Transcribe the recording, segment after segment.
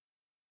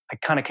I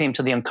kind of came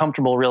to the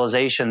uncomfortable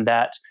realization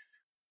that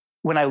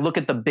when I look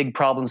at the big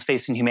problems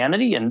facing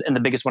humanity, and the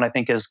biggest one I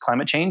think is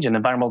climate change and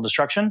environmental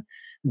destruction,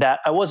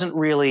 that I wasn't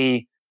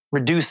really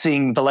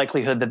reducing the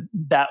likelihood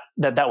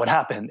that would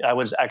happen. I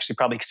was actually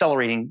probably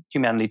accelerating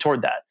humanity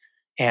toward that.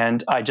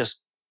 And I just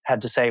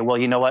had to say, well,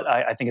 you know what?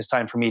 I think it's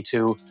time for me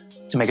to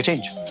make a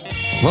change.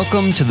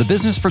 Welcome to the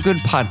Business for Good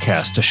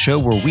podcast, a show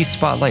where we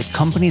spotlight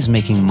companies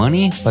making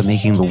money by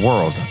making the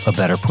world a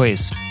better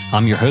place.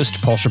 I'm your host,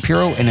 Paul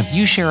Shapiro, and if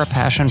you share a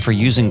passion for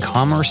using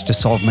commerce to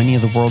solve many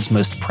of the world's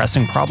most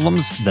pressing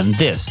problems, then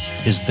this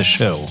is the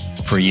show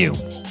for you.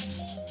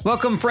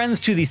 Welcome, friends,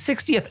 to the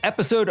 60th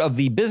episode of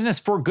the Business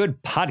for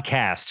Good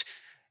podcast.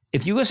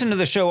 If you listen to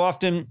the show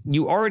often,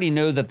 you already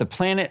know that the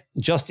planet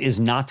just is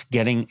not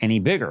getting any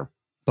bigger.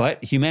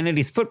 But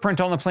humanity's footprint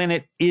on the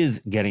planet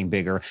is getting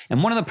bigger.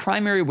 And one of the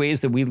primary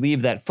ways that we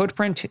leave that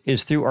footprint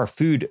is through our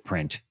food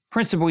print,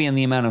 principally in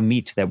the amount of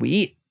meat that we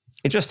eat.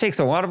 It just takes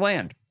a lot of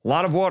land, a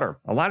lot of water,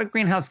 a lot of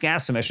greenhouse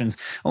gas emissions,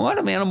 a lot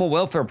of animal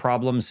welfare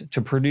problems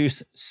to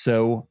produce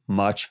so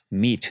much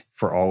meat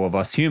for all of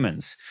us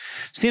humans.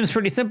 Seems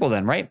pretty simple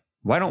then, right?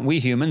 Why don't we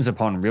humans,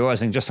 upon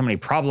realizing just how many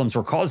problems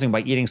we're causing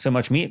by eating so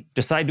much meat,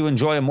 decide to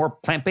enjoy a more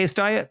plant-based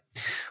diet?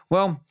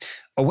 Well,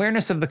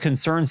 awareness of the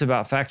concerns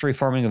about factory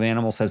farming of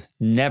animals has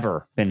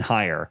never been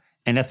higher.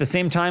 And at the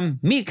same time,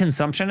 meat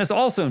consumption has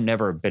also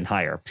never been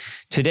higher.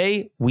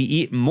 Today, we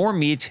eat more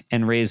meat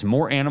and raise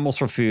more animals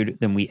for food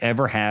than we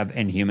ever have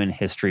in human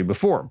history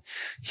before.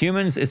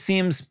 Humans, it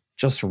seems,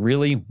 just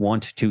really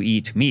want to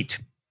eat meat.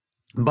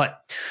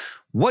 But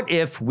what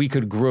if we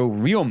could grow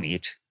real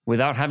meat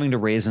without having to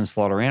raise and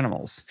slaughter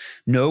animals?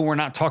 No, we're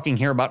not talking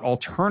here about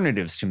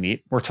alternatives to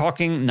meat. We're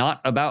talking not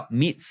about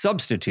meat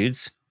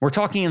substitutes. We're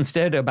talking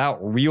instead about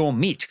real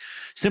meat,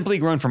 simply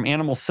grown from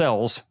animal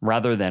cells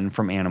rather than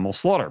from animal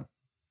slaughter.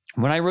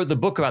 When I wrote the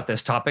book about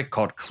this topic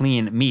called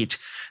Clean Meat,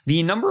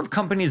 the number of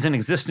companies in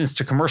existence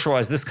to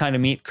commercialize this kind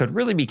of meat could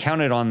really be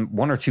counted on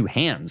one or two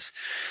hands.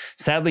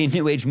 Sadly,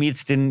 New Age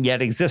meats didn't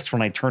yet exist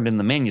when I turned in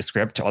the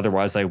manuscript,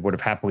 otherwise I would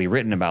have happily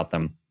written about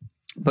them.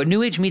 But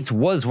New Age Meats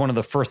was one of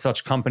the first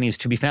such companies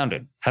to be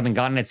founded, having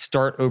gotten its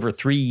start over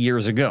 3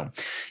 years ago.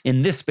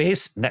 In this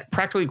space, that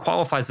practically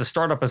qualifies the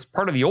startup as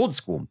part of the old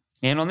school.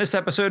 And on this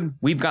episode,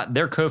 we've got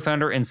their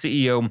co-founder and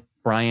CEO,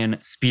 Brian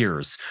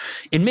Spears.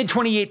 In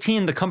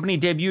mid-2018, the company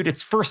debuted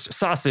its first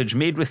sausage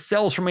made with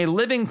cells from a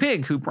living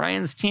pig who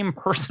Brian's team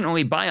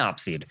personally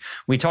biopsied.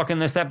 We talk in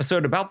this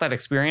episode about that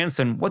experience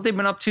and what they've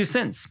been up to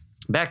since.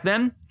 Back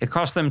then, it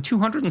cost them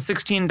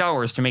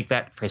 $216 to make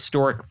that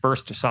historic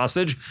first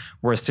sausage,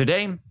 whereas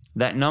today,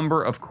 that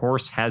number, of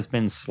course, has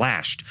been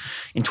slashed.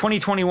 In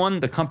 2021,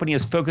 the company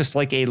is focused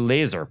like a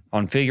laser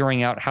on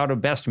figuring out how to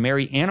best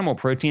marry animal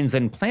proteins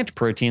and plant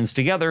proteins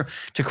together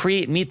to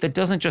create meat that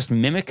doesn't just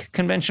mimic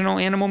conventional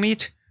animal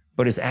meat,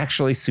 but is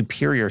actually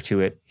superior to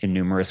it in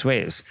numerous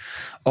ways.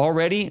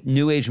 Already,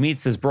 New Age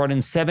Meats has brought in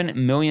 $7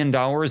 million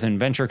in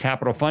venture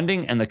capital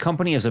funding, and the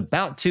company is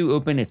about to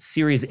open its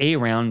Series A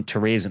round to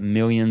raise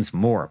millions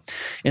more.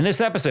 In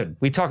this episode,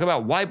 we talk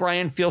about why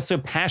Brian feels so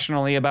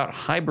passionately about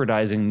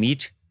hybridizing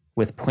meat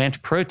with plant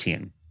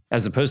protein,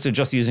 as opposed to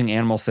just using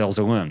animal cells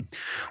alone.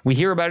 We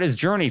hear about his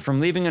journey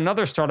from leaving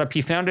another startup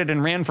he founded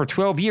and ran for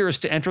 12 years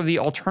to enter the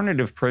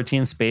alternative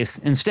protein space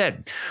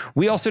instead.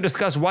 We also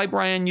discuss why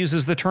Brian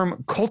uses the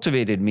term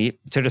cultivated meat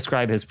to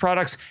describe his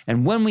products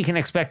and when we can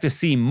expect to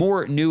see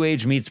more New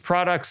Age Meats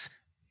products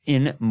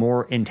in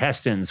more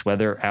intestines,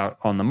 whether out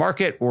on the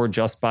market or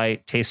just by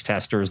taste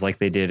testers like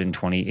they did in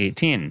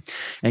 2018.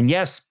 And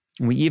yes,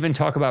 we even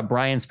talk about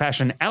Brian's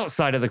passion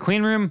outside of the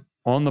clean room,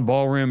 on the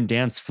ballroom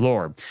dance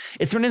floor.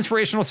 It's an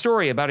inspirational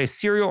story about a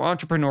serial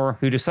entrepreneur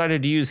who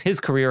decided to use his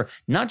career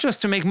not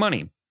just to make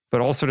money,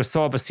 but also to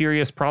solve a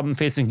serious problem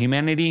facing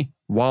humanity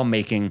while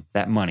making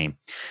that money.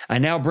 I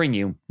now bring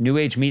you New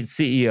Age Meats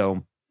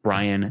CEO,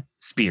 Brian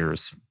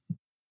Spears.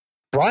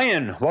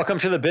 Brian, welcome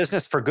to the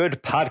Business for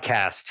Good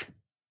podcast.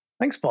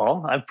 Thanks,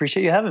 Paul. I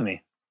appreciate you having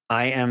me.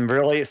 I am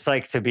really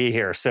psyched to be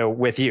here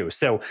with you.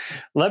 So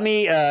let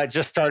me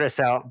just start us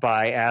out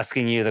by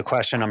asking you the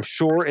question I'm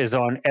sure is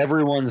on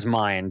everyone's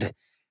mind.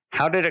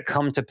 How did it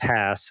come to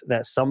pass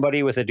that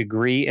somebody with a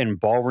degree in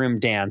ballroom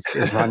dance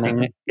is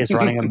running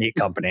a meat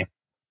company?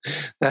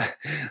 That's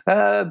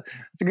a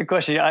good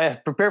question. I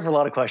have prepared for a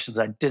lot of questions.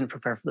 I didn't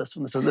prepare for this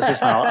one. So this is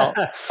fine.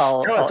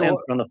 I'll answer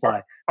on the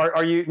fly.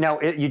 Are you now?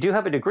 You do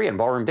have a degree in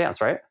ballroom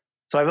dance, right?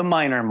 So I have a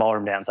minor in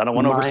ballroom dance. I don't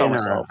want to oversell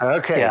myself.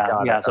 Okay.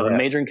 Yeah. So I have a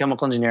major in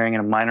chemical engineering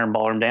and a minor in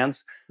ballroom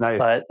dance. Nice.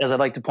 But as I'd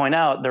like to point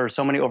out, there are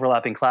so many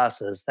overlapping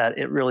classes that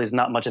it really is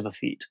not much of a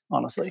feat,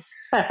 honestly.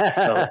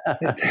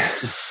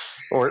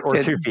 Or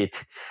 2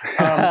 feet.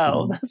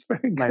 Wow, that's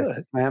very good. Nice,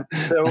 man.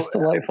 So that's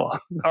delightful.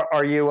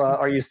 Are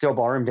you still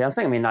ballroom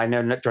dancing? I mean, I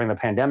know during the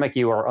pandemic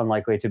you are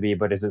unlikely to be,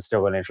 but is it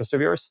still an interest of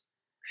yours?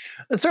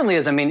 It certainly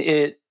is. I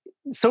mean,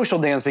 social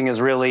dancing is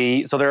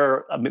really, so there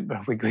are,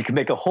 we could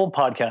make a whole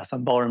podcast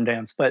on ballroom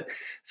dance, but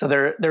so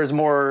there's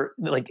more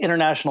like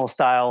international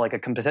style, like a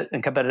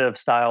competitive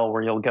style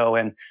where you'll go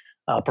and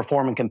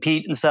perform and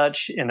compete and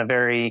such in a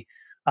very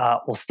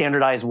will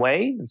standardize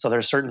way. And so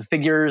there's certain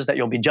figures that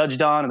you'll be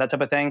judged on and that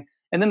type of thing.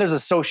 And then there's a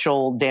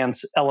social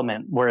dance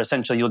element where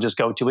essentially you'll just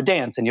go to a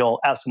dance and you'll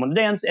ask someone to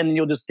dance and then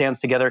you'll just dance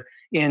together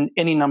in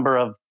any number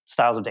of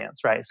styles of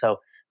dance, right? So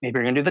maybe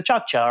you're going to do the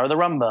cha-cha or the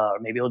rumba, or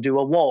maybe you'll do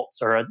a waltz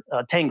or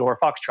a tango or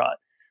foxtrot.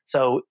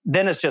 So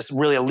then it's just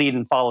really a lead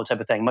and follow type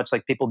of thing, much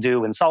like people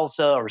do in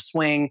salsa or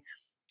swing.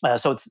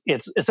 So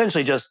it's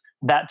essentially just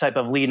that type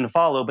of lead and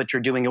follow, but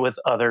you're doing it with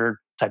other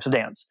types of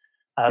dance.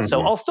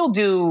 So I'll still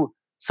do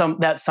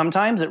that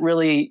sometimes. It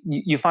really,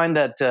 you find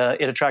that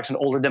it attracts an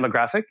older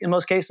demographic in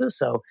most cases.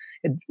 So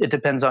it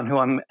depends on who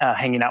I'm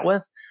hanging out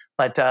with.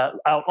 But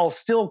I'll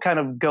still kind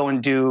of go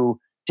and do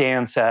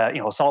dance, a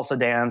salsa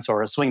dance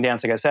or a swing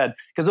dance, like I said,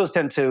 because those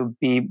tend to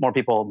be more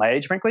people my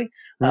age, frankly.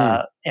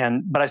 But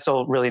I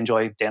still really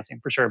enjoy dancing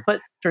for sure.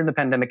 But during the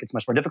pandemic, it's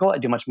much more difficult. I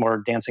do much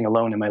more dancing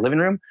alone in my living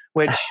room,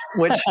 which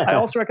I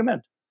also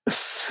recommend.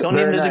 Don't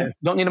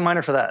need a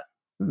minor for that.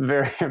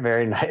 Very,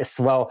 very nice.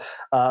 Well,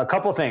 a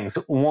couple things.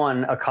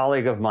 One, a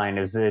colleague of mine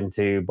is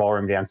into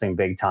ballroom dancing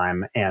big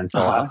time, and so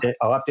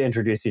I'll have to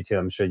introduce you to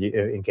him,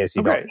 in case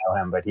you don't know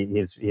him. But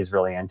he's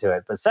really into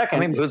it. But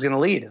second, who's going to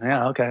lead?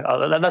 Yeah, okay,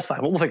 that's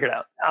fine. We'll figure it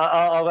out.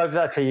 I'll leave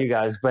that to you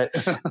guys. But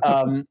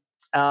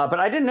but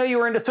I didn't know you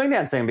were into swing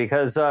dancing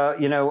because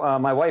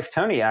my wife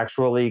Tony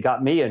actually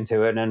got me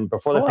into it, and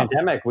before the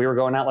pandemic, we were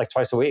going out like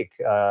twice a week.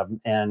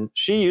 And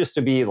she used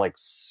to be like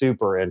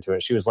super into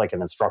it. She was like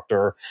an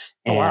instructor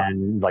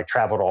and like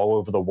traveled all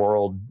over the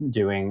world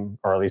doing,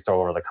 or at least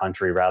all over the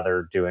country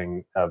rather,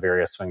 doing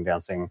various swing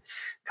dancing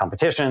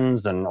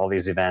competitions and all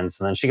these events.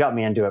 And then she got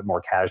me into it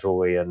more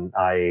casually, and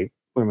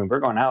we're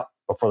going out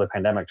before the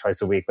pandemic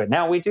twice a week, but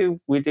now we do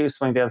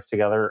swing dance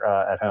together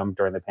at home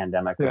during the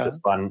pandemic, which is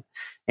fun.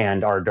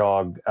 And our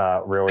dog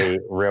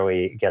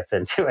really gets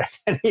into it,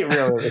 and he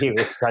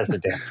tries to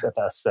dance with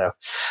us. So,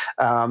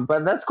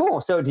 but that's cool.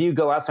 So, do you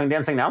go out swing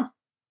dancing now?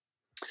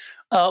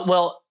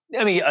 Well,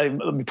 I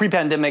mean,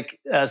 pre-pandemic.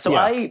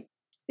 I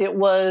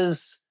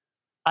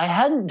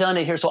hadn't done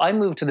it here. So I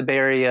moved to the Bay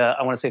Area,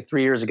 I want to say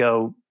 3 years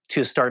ago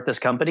to start this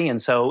company, and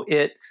so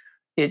it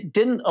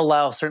didn't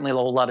allow certainly a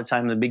whole lot of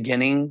time in the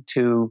beginning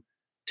to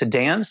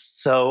dance.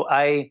 So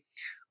I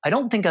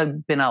don't think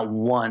I've been out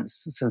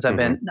once since I've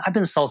been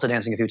salsa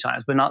dancing a few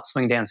times, but not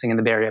swing dancing in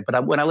the Bay Area.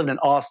 But when I lived in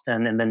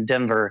Austin and then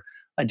Denver,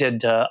 I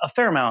did a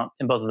fair amount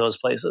in both of those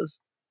places.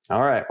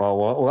 All right. Well,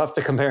 we'll have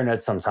to compare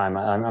notes sometime.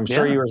 I'm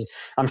sure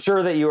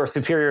that you are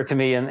superior to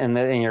me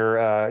in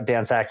your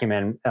dance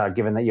acumen,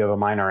 given that you have a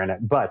minor in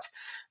it. But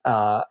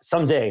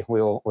someday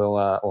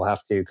we'll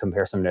have to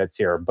compare some notes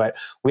here. But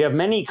we have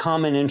many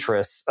common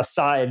interests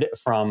aside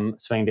from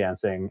swing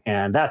dancing,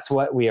 and that's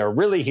what we are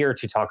really here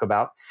to talk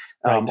about.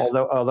 Right.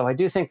 Although I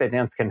do think that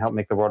dance can help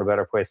make the world a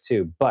better place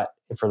too. But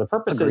for the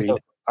purposes of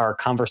our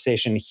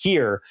conversation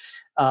here,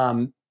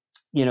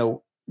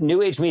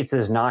 New Age Meats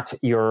is not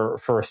your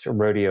first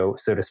rodeo,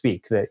 so to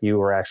speak, that you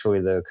were actually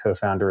the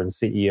co-founder and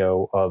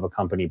CEO of a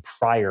company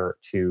prior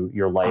to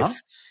your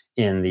life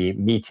in the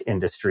meat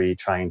industry,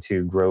 trying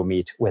to grow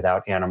meat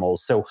without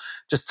animals. So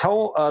just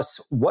tell us,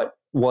 what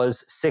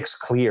was Six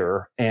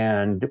Clear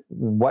and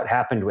what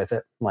happened with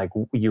it? Like,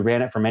 you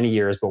ran it for many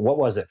years, but what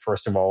was it,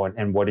 first of all,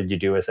 and what did you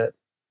do with it?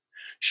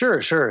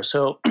 Sure.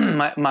 So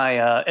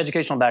my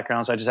educational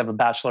background, so I just have a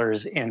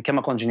bachelor's in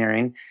chemical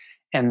engineering.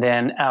 And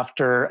then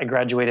after I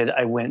graduated,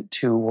 I went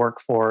to work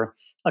for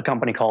a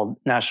company called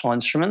National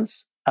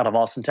Instruments out of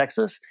Austin,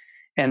 Texas.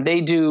 And they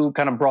do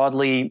kind of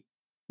broadly,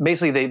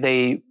 basically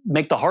they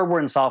make the hardware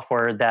and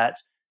software that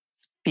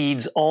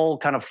feeds all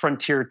kind of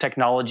frontier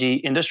technology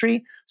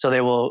industry. So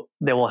they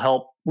will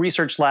help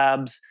research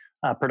labs,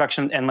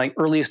 production, and like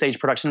early stage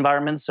production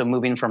environments. So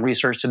moving from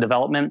research to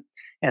development,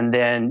 and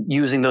then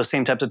using those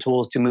same types of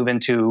tools to move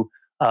into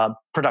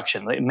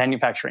production, like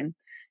manufacturing.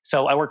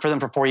 So I worked for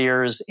them for 4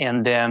 years,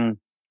 and then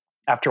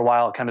after a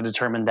while, I kind of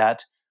determined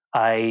that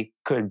I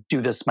could do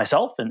this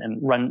myself and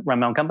run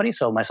my own company.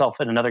 So myself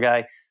and another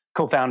guy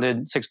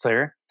co-founded Six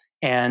Clear,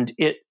 and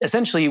it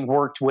essentially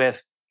worked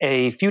with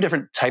a few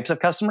different types of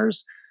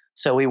customers.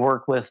 So we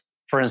work with,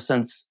 for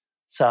instance,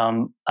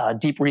 some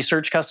deep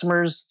research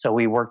customers. So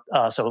we worked,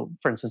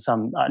 for instance,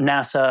 some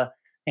NASA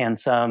and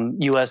some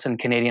U.S. and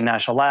Canadian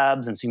national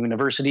labs and some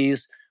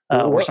universities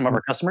were some of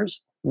our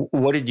customers.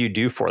 What did you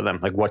do for them?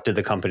 Like, what did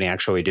the company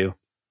actually do?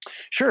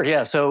 Sure.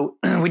 Yeah. So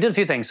we did a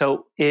few things.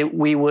 So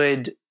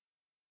the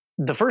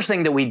first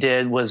thing that we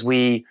did was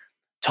we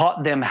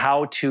taught them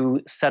how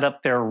to set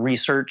up their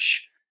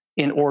research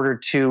in order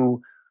to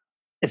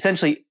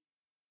essentially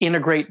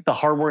integrate the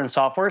hardware and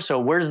software. So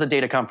where does the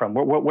data come from?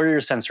 Where are your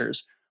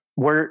sensors?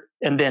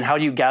 And then how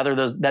do you gather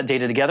that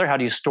data together? How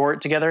do you store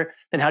it together?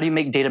 Then how do you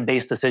make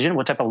data-based decision?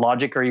 What type of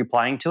logic are you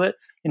applying to it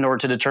in order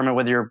to determine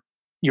whether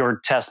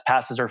your test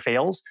passes or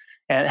fails?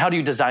 And how do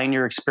you design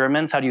your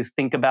experiments? How do you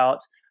think about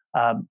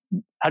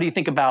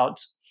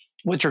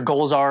what your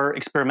goals are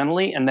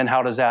experimentally, and then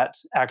how does that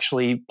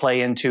actually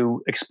play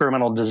into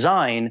experimental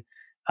design,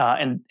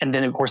 and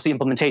then of course the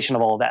implementation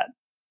of all of that.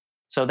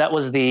 So that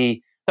was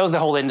the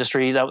whole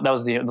industry. That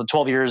was the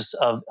 12 years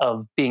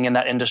of being in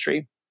that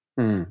industry.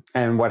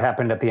 And what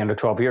happened at the end of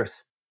 12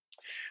 years?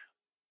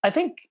 I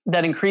think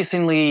that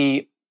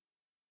increasingly,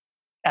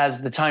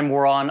 as the time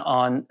wore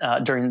on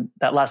during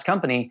that last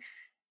company,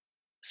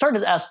 started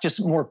to ask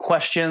just more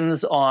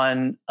questions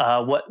on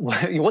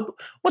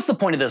what's the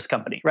point of this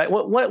company, right?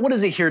 What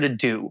is it here to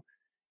do?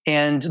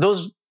 And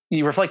those,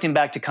 reflecting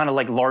back to kind of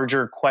like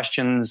larger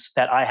questions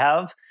that I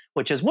have,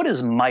 which is, what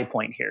is my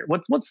point here?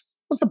 What's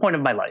the point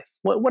of my life?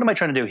 What am I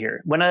trying to do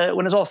here? When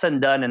it's all said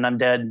and done and I'm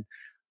dead,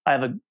 I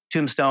have a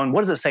tombstone.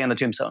 What does it say on the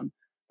tombstone?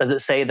 Does it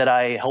say that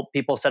I help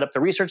people set up the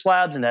research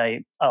labs and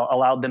I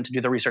allowed them to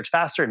do the research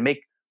faster and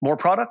make more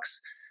products?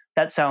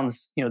 That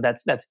sounds,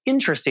 that's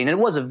interesting. It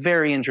was a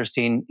very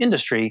interesting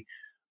industry,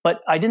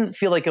 but I didn't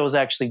feel like I was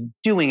actually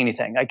doing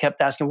anything. I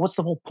kept asking, what's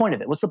the whole point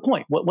of it? What's the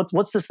point?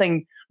 What's this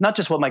thing? Not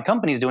just what my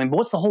company's doing, but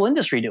what's the whole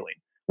industry doing?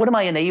 What am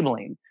I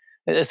enabling?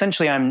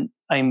 Essentially,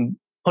 I'm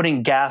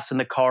putting gas in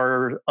the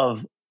car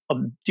of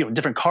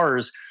different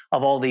cars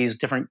of all these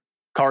different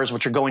cars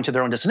which are going to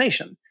their own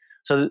destination.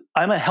 So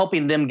I'm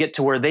helping them get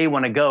to where they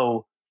want to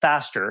go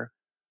faster.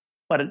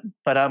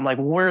 But I'm like,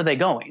 where are they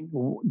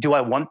going? Do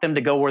I want them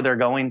to go where they're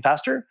going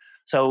faster?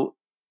 So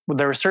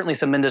there are certainly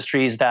some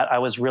industries that I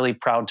was really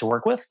proud to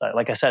work with.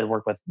 Like I said,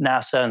 work with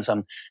NASA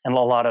and a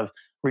lot of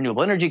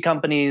renewable energy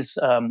companies.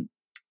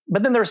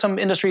 But then there are some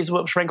industries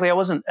which, frankly, I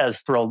wasn't as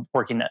thrilled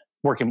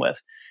working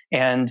with.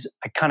 And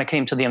I kind of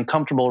came to the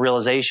uncomfortable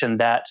realization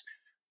that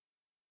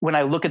when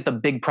I look at the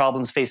big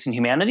problems facing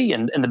humanity,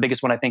 and the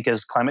biggest one I think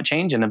is climate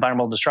change and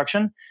environmental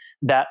destruction,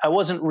 that I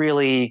wasn't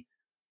really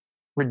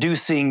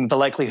reducing the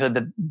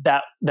likelihood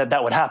that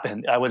would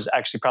happen. I was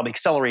actually probably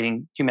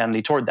accelerating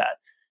humanity toward that.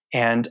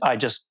 And I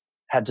just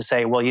had to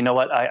say, well, you know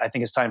what? I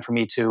think it's time for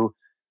me to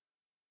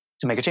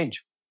make a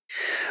change.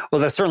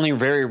 Well, that's certainly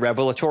very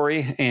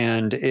revelatory,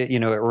 and it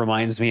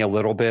reminds me a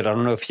little bit. I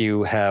don't know if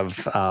you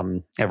have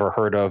ever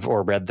heard of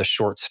or read the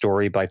short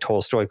story by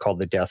Tolstoy called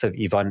 "The Death of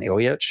Ivan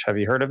Ilyich." Have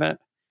you heard of it?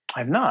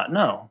 I've not.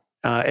 No.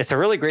 It's a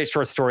really great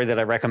short story that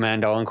I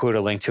recommend. I'll include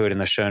a link to it in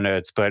the show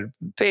notes. But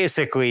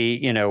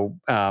basically,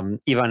 Ivan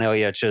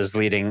Ilyich is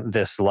leading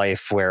this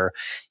life where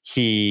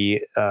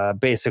he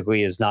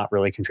basically is not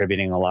really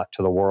contributing a lot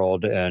to the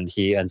world, and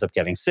he ends up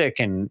getting sick.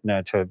 And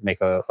to make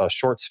a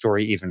short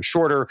story even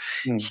shorter,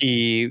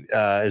 he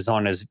is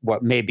on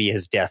what may be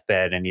his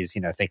deathbed, and he's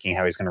thinking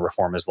how he's going to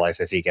reform his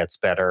life if he gets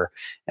better,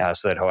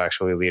 so that he'll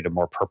actually lead a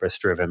more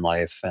purpose-driven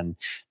life. And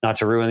not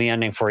to ruin the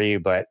ending for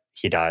you, but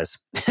he dies.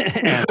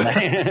 And,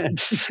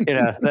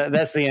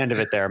 that's the end of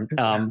it there.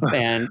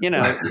 And,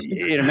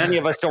 many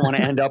of us don't want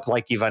to end up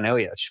like Ivan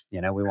Ilyich.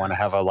 We want to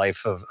have a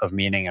life of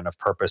meaning and of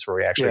purpose where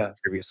we actually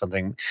contribute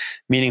something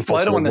meaningful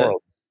to the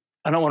world.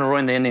 I don't want to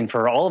ruin the ending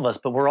for all of us,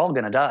 but we're all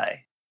going to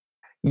die.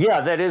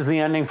 Yeah, that is the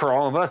ending for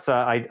all of us.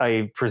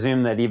 I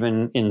presume that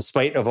even in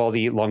spite of all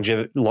the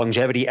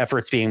longevity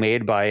efforts being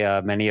made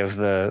by many of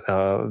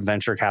the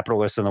venture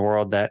capitalists in the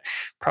world, that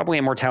probably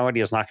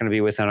immortality is not going to be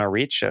within our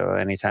reach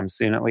anytime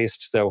soon, at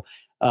least. So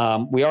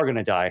we are going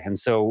to die. And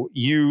so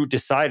you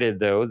decided,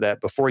 though, that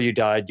before you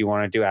died, you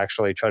wanted to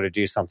actually try to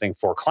do something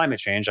for climate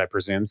change, I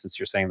presume, since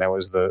you're saying that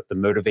was the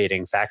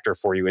motivating factor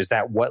for you. Is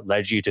that what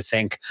led you to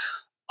think,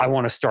 I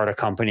want to start a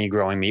company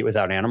growing meat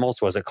without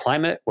animals? Was it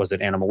climate? Was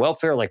it animal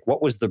welfare? Like, what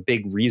was the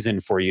big reason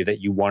for you that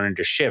you wanted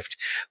to shift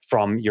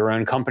from your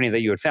own company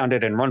that you had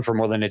founded and run for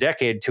more than a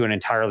decade to an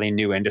entirely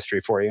new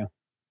industry for you?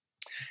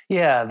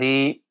 Yeah,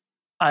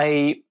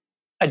 I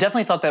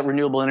definitely thought that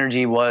renewable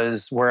energy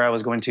was where I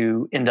was going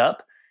to end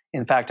up.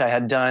 In fact, I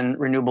had done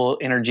renewable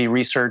energy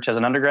research as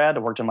an undergrad. I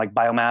worked in like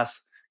biomass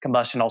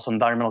combustion, also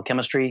environmental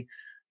chemistry.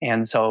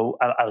 And so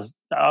I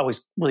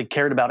always really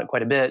cared about it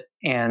quite a bit.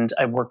 And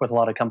I worked with a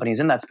lot of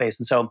companies in that space.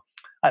 And so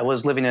I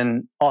was living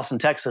in Austin,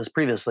 Texas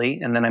previously.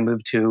 And then I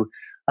moved to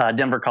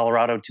Denver,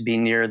 Colorado to be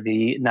near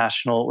the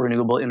National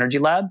Renewable Energy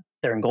Lab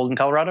there in Golden,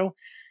 Colorado,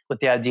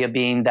 with the idea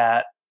being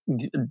that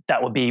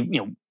that would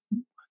be,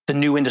 the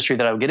new industry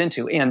that I would get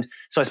into. And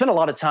so I spent a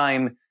lot of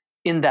time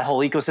in that whole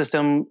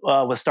ecosystem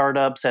with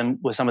startups and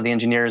with some of the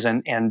engineers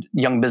and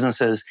young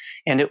businesses.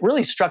 And it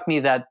really struck me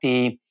that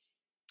the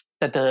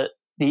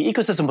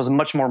ecosystem was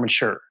much more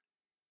mature.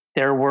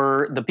 There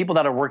were the people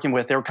that are working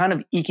with, they were kind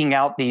of eking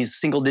out these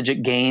single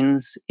digit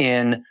gains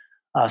in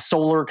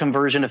solar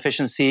conversion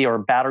efficiency or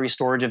battery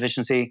storage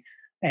efficiency.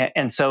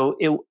 And so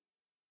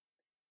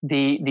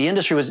the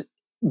industry was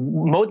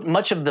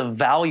much of the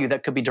value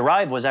that could be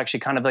derived was actually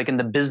kind of like in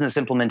the business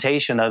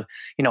implementation of,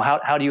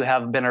 how do you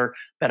have better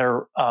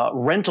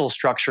rental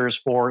structures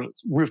for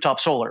rooftop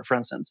solar, for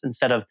instance,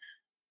 instead of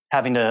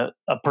having a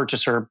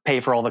purchaser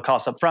pay for all the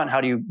costs up front. How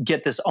do you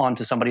get this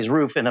onto somebody's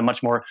roof in a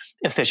much more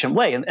efficient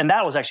way? And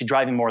that was actually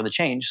driving more of the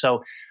change.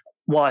 So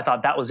while I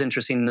thought that was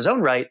interesting in its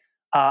own right,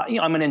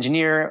 I'm an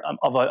engineer.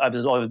 I've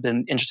always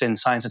been interested in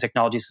science and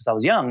technology since I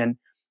was young. And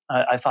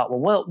I thought,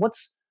 what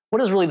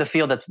is really the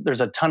field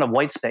there's a ton of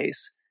white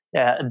space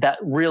that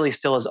really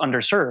still is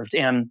underserved.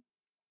 And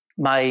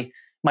my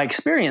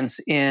experience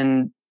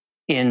in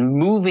in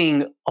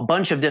moving a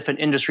bunch of different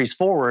industries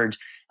forward,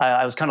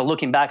 I was kind of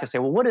looking back and say,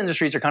 well, what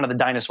industries are kind of the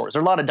dinosaurs?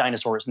 There are a lot of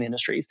dinosaurs in the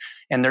industries,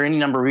 and there are any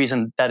number of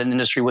reasons that an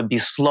industry would be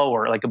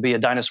slower, like it'd be a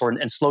dinosaur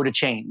and slow to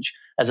change,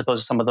 as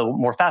opposed to some of the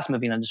more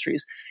fast-moving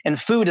industries.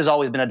 And food has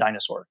always been a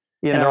dinosaur,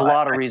 and there are a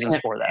lot of reasons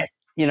for that.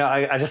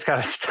 I just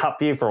got to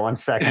stop you for 1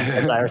 second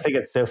because I think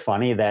it's so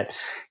funny that,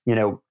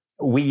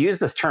 we use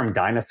this term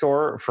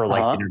dinosaur for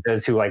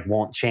those who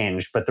won't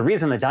change. But the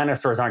reason the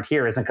dinosaurs aren't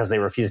here isn't because they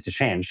refuse to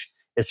change.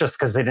 It's just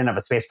because they didn't have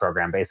a space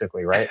program,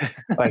 basically, right?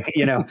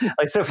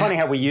 It's so funny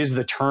how we use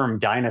the term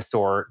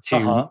dinosaur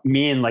to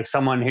mean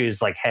someone whose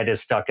head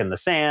is stuck in the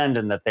sand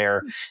and that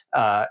they're,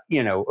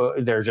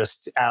 they're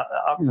just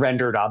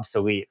rendered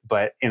obsolete.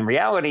 But in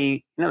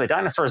reality, the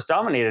dinosaurs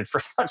dominated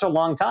for such a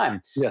long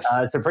time. Yes.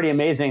 It's a pretty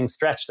amazing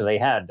stretch that they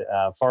had,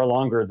 far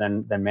longer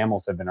than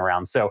mammals have been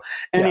around. So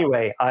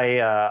anyway,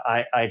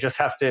 I just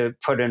have to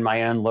put in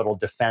my own little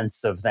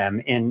defense of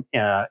them in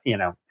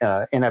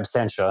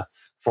absentia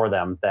for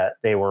them, that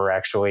they were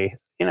actually,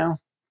 they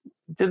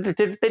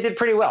did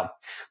pretty well.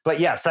 But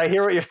yes, I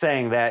hear what you're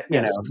saying, that,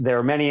 there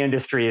are many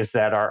industries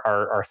that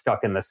are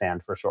stuck in the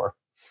sand for sure.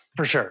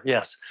 For sure,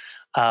 yes.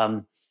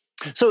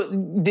 So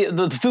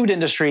the food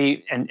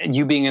industry, and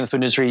you being in the food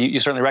industry, you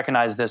certainly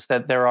recognize this,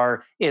 that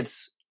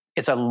it's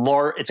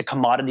a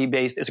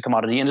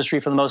commodity industry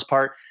for the most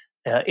part.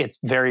 It's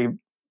very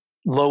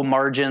low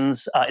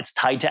margins. It's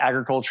tied to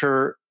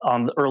agriculture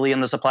early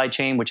in the supply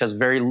chain, which has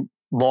very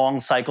long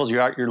cycles.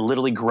 You're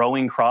literally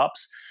growing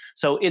crops.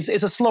 So it's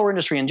a slower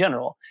industry in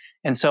general.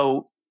 And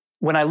so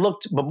when I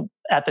looked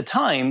at the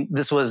time,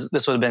 this would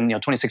have been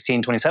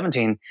 2016,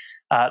 2017,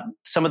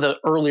 some of the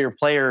earlier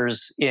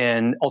players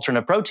in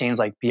alternate proteins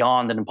like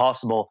Beyond and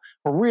Impossible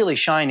were really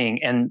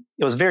shining. And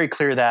it was very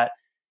clear that,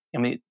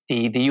 the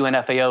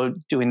UNFAO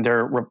doing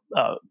their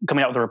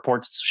coming out with the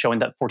reports showing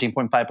that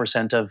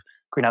 14.5% of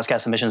greenhouse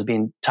gas emissions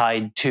being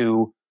tied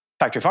to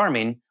factory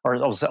farming, or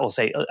I'll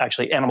say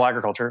actually animal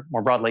agriculture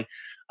more broadly.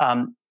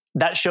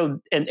 That showed,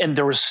 and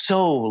there was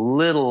so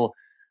little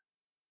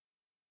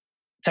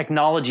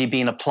technology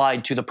being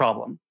applied to the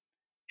problem.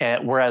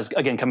 Whereas,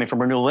 again, coming from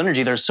renewable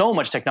energy, there's so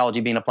much technology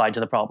being applied to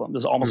the problem.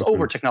 There's almost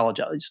over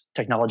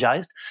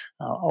technologized.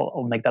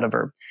 I'll make that a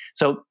verb.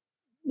 So,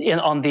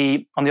 on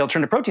the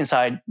alternative protein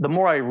side, the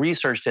more I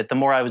researched it, the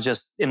more I was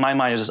just, in my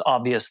mind, it was just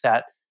obvious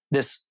that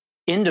this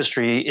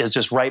industry is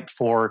just ripe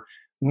for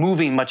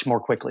moving much more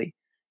quickly.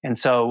 And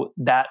so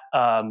that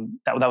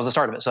was the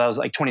start of it. So that was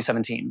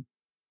 2017.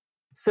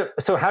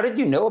 So how did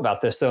you know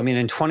about this, though?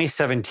 In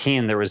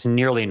 2017, there was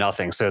nearly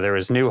nothing. So there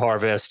was New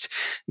Harvest.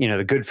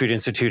 The Good Food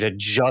Institute had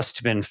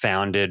just been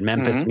founded.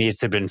 Memphis Meats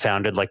had been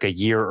founded a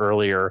year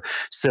earlier.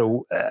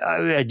 So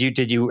had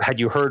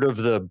you heard of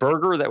the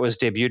burger that was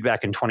debuted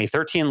back in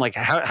 2013?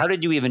 How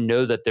did you even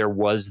know that there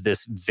was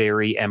this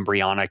very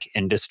embryonic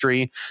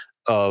industry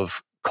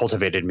of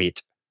cultivated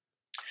meat?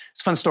 It's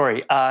a fun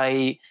story.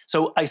 I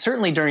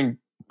certainly during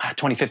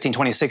 2015,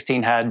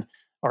 2016 had,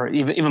 or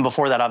even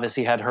before that,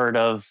 obviously had heard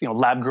of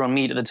lab grown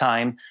meat at the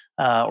time,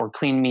 or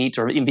clean meat,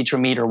 or in vitro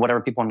meat, or whatever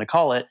people want to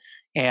call it.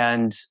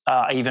 And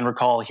I even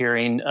recall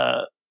hearing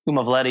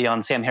Uma Valetti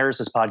on Sam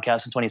Harris's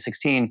podcast in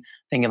 2016,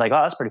 thinking oh,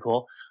 that's pretty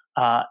cool,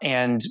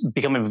 and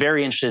becoming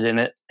very interested in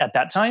it at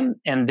that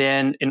time. And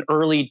then in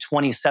early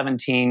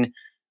 2017,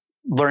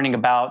 learning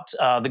about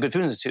the Good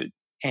Food Institute,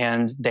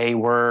 and they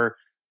were.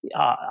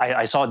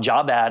 I saw a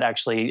job ad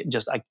actually.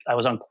 I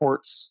was on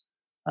Quartz.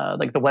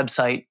 The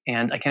website,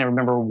 and I can't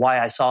remember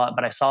why I saw it,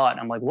 but I saw it and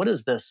I'm like, what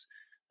is this?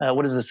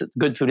 What is this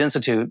Good Food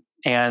Institute?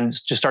 And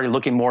just started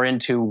looking more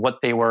into what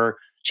they were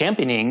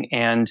championing,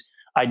 and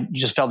I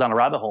just fell down a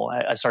rabbit hole.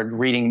 I started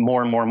reading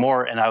more and more and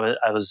more, and I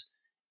was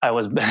it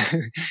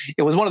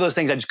was one of those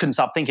things I just couldn't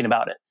stop thinking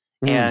about it.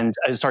 And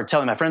I started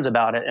telling my friends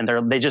about it,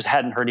 and they just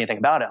hadn't heard anything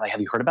about it. I'm like,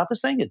 have you heard about this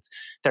thing?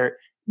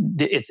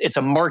 It's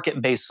a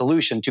market-based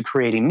solution to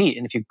creating meat,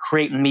 and if you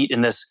create meat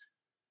in this,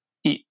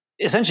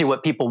 essentially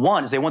what people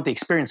want is they want the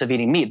experience of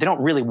eating meat. They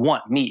don't really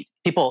want meat.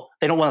 They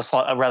don't want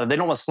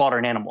to slaughter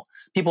an animal.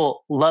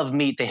 People love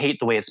meat. They hate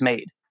the way it's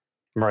made.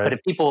 Right. But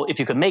if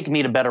you could make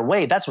meat a better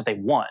way, that's what they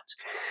want.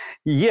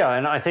 Yeah,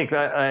 and I think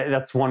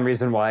that's one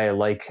reason why I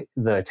like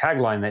the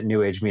tagline that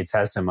New Age Meats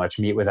has so much,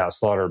 meat without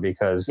slaughter,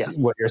 because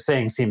what you're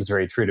saying seems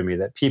very true to me,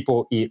 that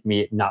people eat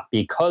meat not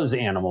because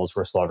animals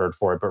were slaughtered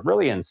for it, but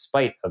really in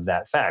spite of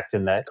that fact.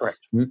 And that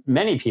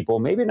many people,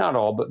 maybe not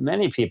all, but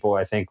many people,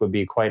 I think, would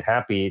be quite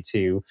happy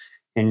to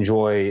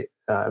enjoy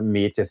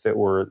meat if it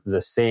were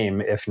the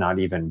same, if not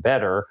even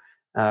better,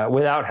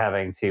 without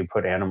having to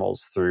put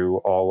animals through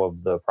all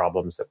of the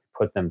problems that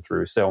we put them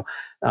through. So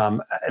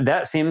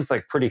that seems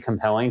pretty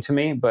compelling to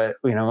me. But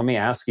let me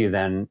ask you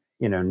then.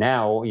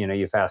 Now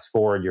you fast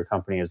forward, your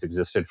company has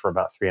existed for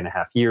about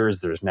 3.5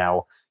 years. There's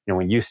now,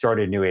 when you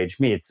started New Age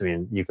Meats,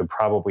 you could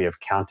probably have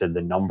counted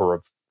the number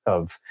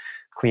of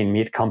clean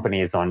meat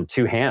companies on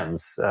two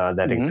hands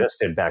that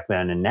existed back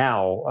then. And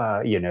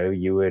now,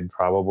 you would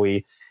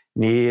probably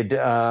need,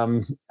 I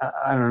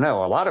don't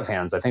know, a lot of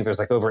hands. I think there's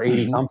like over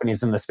 80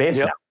 companies in the space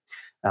Yep.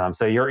 now.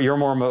 So you're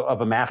more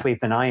of a mathlete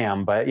than I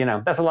am, but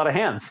that's a lot of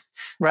hands.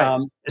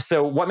 Right.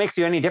 So what makes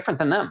you any different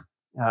than them?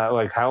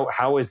 Like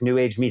how is New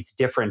Age Meats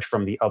different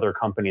from the other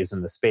companies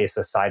in the space,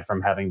 aside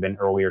from having been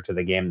earlier to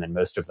the game than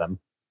most of them?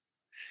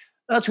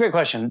 That's a great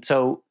question.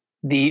 So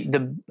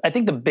the I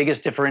think the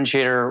biggest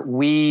differentiator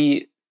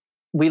we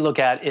look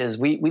at is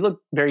we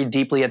look very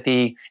deeply at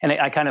and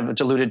I kind of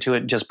alluded to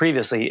it just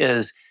previously,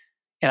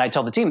 and I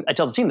tell the team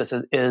this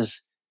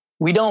is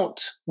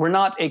we're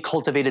not a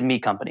cultivated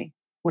meat company.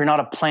 We're not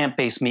a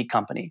plant-based meat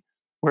company.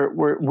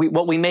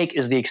 What we make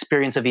is the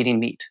experience of eating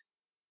meat.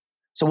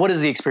 So what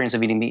is the experience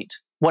of eating meat?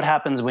 What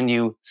happens when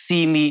you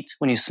see meat,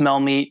 when you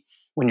smell meat,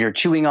 when you're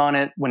chewing on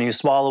it, when you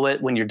swallow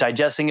it, when you're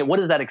digesting it? What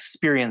is that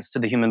experience to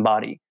the human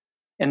body?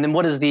 And then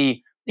what is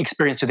the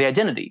experience to the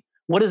identity?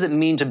 What does it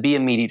mean to be a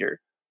meat eater?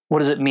 What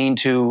does it mean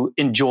to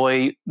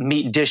enjoy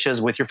meat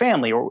dishes with your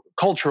family or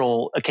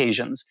cultural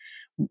occasions?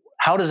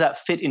 How does that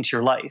fit into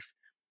your life?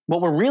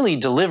 What we're really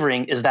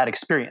delivering is that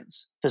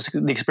experience,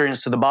 the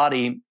experience to the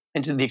body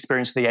and to the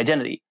experience to the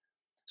identity.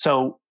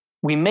 So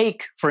we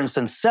make, for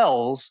instance,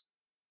 cells,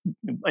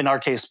 in our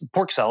case,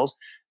 pork cells.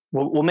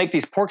 We'll make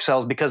these pork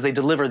cells because they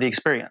deliver the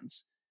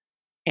experience.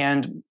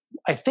 And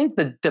I think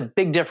the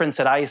big difference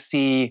that I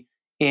see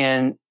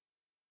in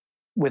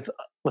with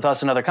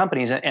us and other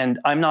companies, and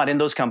I'm not in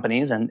those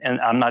companies, and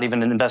I'm not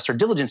even an investor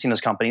diligencing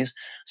those companies,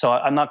 so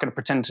I'm not going to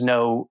pretend to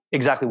know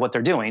exactly what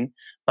they're doing.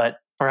 But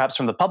perhaps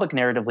from the public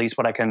narrative, at least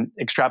what I can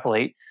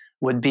extrapolate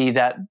would be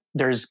that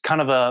there's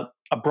kind of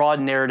a broad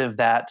narrative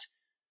that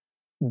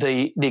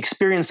the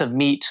experience of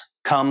meat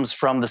comes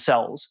from the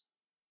cells.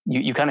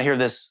 You kind of hear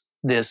this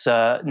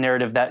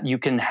narrative that you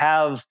can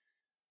have,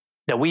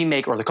 that we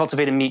make, or the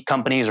cultivated meat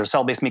companies or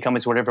cell-based meat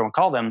companies, whatever you want to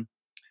call them,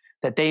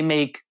 that they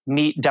make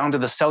meat down to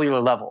the cellular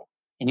level,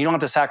 and you don't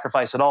have to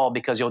sacrifice at all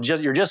because you're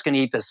just going to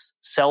eat this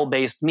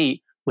cell-based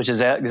meat, which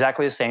is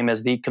exactly the same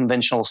as the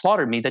conventional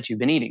slaughtered meat that you've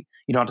been eating.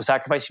 You don't have to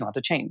sacrifice, you don't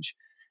have to change,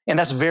 and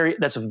that's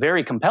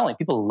very compelling.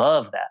 People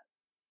love that.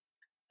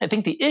 I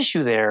think the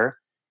issue there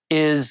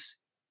is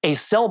a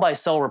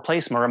cell-by-cell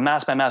replacement or a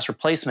mass-by-mass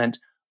replacement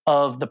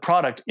of the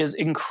product is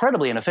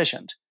incredibly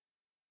inefficient,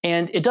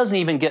 and it doesn't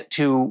even get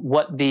to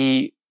what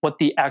the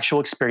actual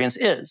experience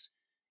is.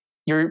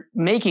 You're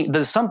making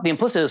the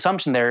implicit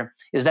assumption there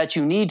is that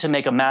you need to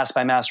make a mass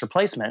by mass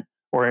replacement,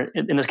 or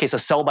in this case, a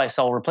cell by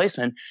cell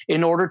replacement,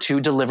 in order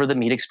to deliver the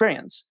meat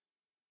experience.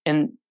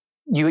 And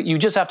you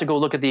just have to go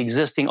look at the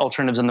existing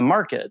alternatives in the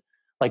market,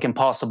 like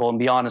Impossible and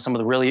Beyond, and some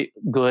of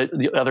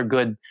the other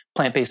good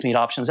plant-based meat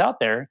options out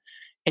there.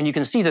 And you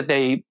can see that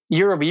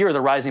year over year,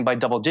 they're rising by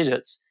double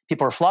digits.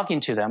 People are flocking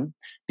to them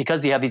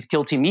because they have these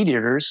guilty meat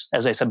eaters,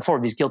 as I said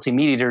before, these guilty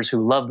meat eaters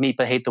who love meat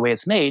but hate the way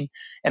it's made.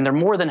 And they're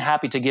more than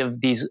happy to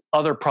give these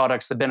other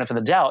products the benefit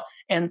of the doubt.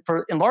 And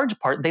in large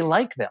part, they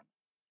like them.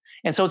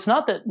 And so it's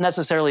not that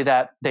necessarily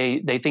that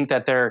they think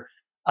that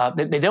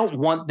they don't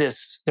want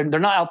this. They're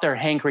not out there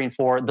hankering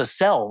for the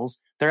cells.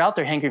 They're out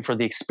there hankering for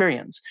the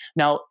experience.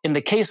 Now, in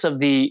the case of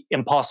the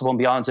Impossible and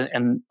Beyonds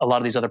and a lot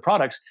of these other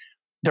products,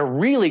 they're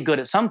really good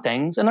at some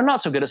things and they're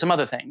not so good at some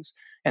other things.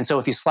 And so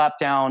if you slap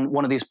down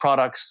one of these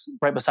products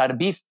right beside a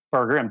beef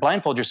burger and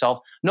blindfold yourself,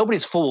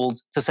 nobody's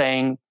fooled to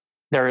saying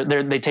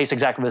they taste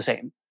exactly the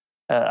same.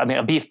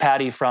 A beef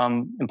patty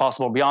from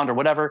Impossible Beyond or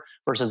whatever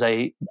versus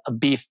a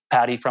beef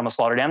patty from a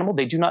slaughtered animal,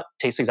 they do not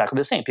taste exactly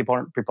the same. People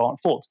aren't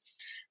fooled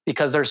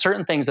because there are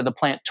certain things that the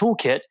plant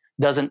toolkit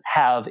doesn't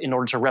have in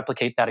order to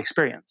replicate that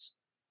experience.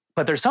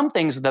 But there's some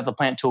things that the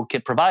plant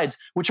toolkit provides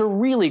which are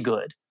really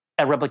good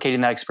at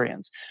replicating that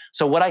experience.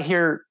 So what I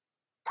hear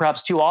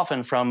perhaps too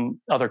often from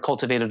other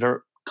cultivated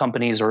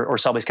companies or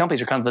cell-based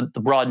companies, or kind of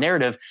the broad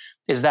narrative,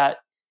 is that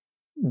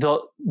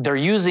they're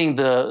using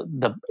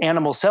the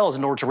animal cells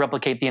in order to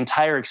replicate the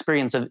entire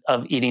experience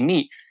of eating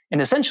meat.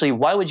 And essentially,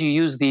 why would you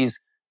use these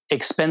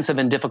expensive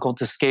and difficult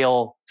to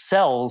scale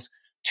cells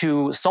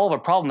to solve a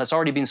problem that's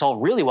already being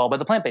solved really well by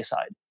the plant-based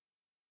side?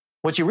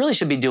 What you really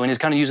should be doing is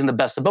kind of using the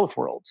best of both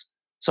worlds.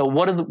 So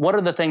what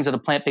are the things that the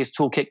plant-based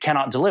toolkit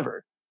cannot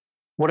deliver?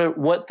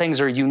 What things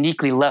are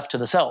uniquely left to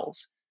the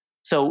cells?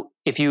 So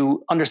if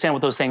you understand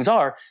what those things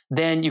are,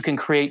 then you can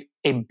create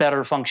a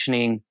better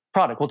functioning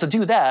product. Well, to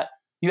do that,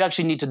 you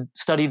actually need to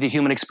study the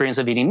human experience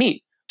of eating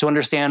meat to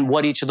understand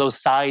what each of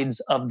those sides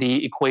of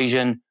the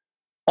equation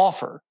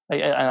offer.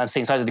 I'm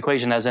saying sides of the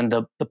equation as in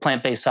the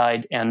plant-based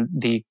side and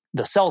the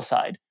cell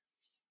side.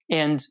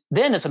 And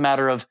then it's a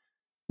matter of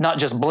not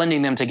just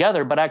blending them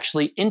together, but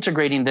actually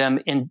integrating them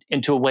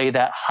into a way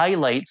that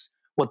highlights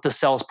what the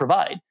cells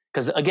provide.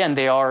 Because again,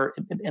 they are,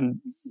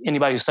 and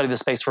anybody who studied the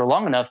space for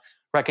long enough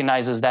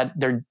recognizes that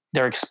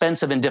they're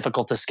expensive and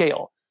difficult to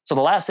scale. So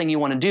the last thing you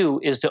want to do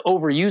is to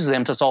overuse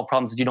them to solve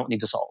problems that you don't need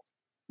to solve.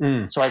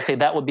 So I'd say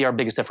that would be our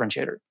biggest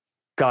differentiator.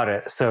 Got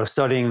it. So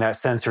studying that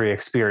sensory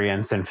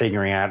experience and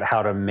figuring out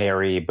how to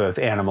marry both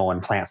animal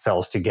and plant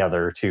cells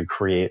together to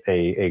create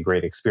a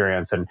great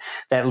experience. And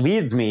that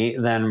leads me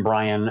then,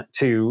 Brian,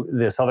 to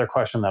this other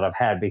question that I've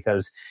had,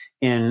 because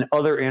in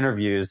other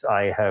interviews,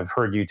 I have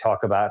heard you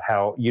talk about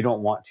how you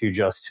don't want to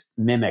just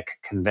mimic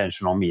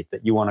conventional meat,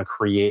 that you want to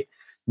create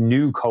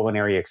new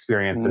culinary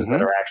experiences that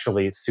are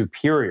actually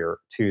superior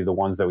to the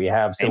ones that we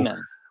have. So Amen.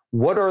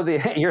 what are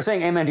the, you're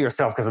saying amen to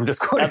yourself because I'm just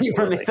quoting Absolutely. you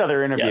from these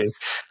other interviews.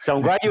 Yes. So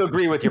I'm glad you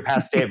agree with your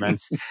past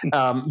statements.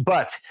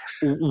 But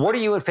what are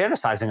you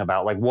fantasizing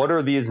about? Like, what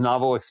are these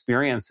novel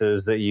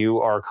experiences that you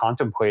are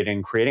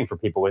contemplating creating for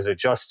people? Is it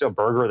just a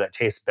burger that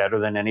tastes better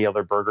than any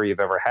other burger you've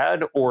ever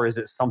had? Or is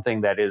it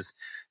something that is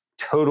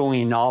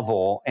totally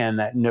novel and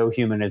that no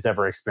human has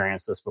ever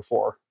experienced this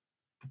before?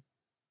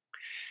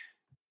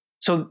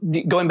 So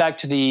going back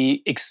to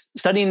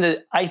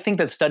I think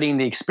that studying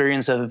the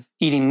experience of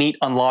eating meat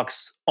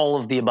unlocks all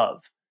of the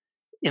above.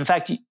 In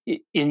fact,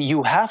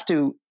 you have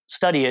to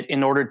study it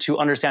in order to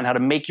understand how to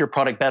make your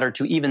product better,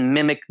 to even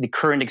mimic the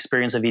current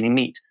experience of eating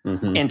meat,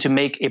 and to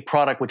make a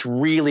product which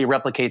really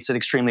replicates it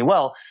extremely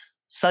well,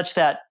 such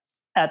that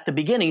at the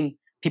beginning,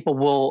 people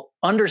will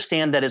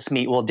understand that it's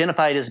meat, will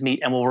identify it as meat,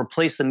 and will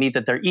replace the meat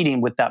that they're eating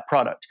with that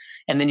product.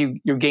 And then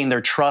you gain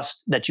their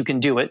trust that you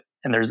can do it.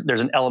 And there's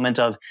an element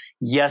of,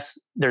 yes,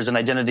 there's an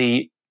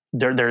identity,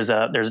 there's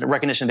a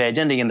recognition of the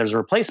identity, and there's a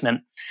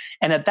replacement.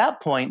 And at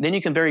that point, then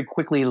you can very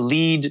quickly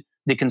lead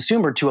the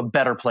consumer to a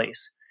better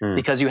place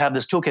because you have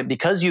this toolkit,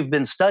 because you've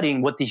been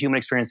studying what the human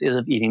experience is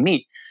of eating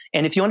meat.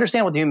 And if you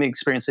understand what the human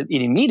experience of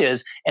eating meat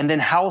is, and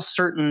then how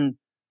certain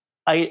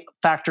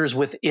factors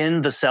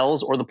within the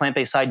cells or the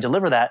plant-based side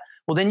deliver that,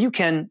 well, then you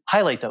can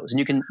highlight those, and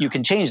you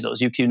can change those.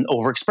 You can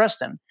overexpress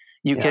them.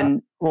 You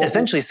can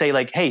essentially say,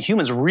 like, hey,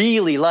 humans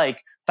really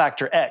like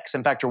factor X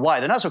and factor Y.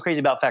 They're not so crazy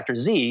about factor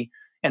Z.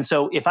 And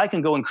so if I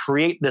can go and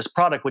create this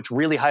product which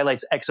really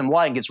highlights X and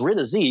Y and gets rid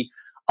of Z,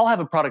 I'll have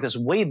a product that's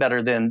way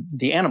better than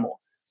the animal.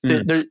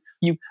 You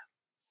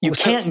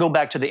can't go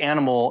back to the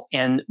animal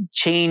and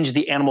change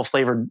the animal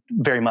flavor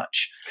very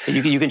much.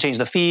 You can change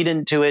the feed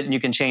into it, and you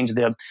can change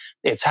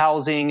its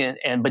housing,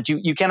 but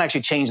you can't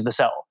actually change the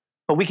cell.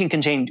 But we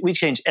can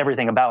change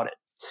everything about it.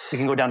 We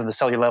can go down to the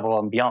cellular level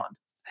and beyond.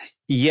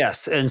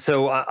 Yes. And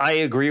so I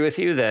agree with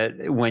you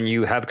that when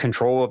you have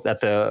control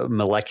at the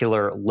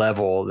molecular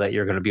level, that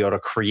you're going to be able to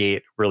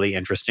create really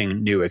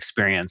interesting new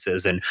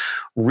experiences. And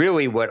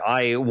really what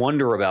I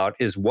wonder about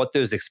is what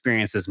those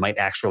experiences might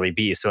actually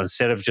be. So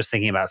instead of just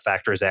thinking about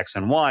factors X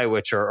and Y,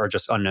 which are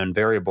just unknown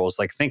variables,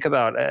 like think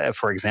about,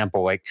 for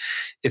example, like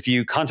if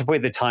you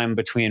contemplate the time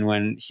between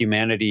when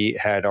humanity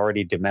had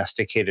already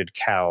domesticated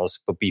cows,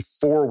 but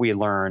before we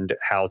learned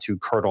how to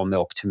curdle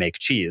milk to make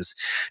cheese,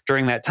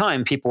 during that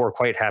time, people were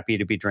quite happy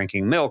to be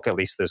drinking milk, at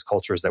least those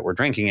cultures that were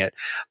drinking it,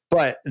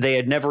 but they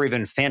had never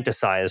even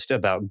fantasized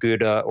about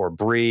Gouda or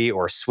Brie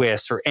or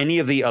Swiss or any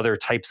of the other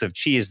types of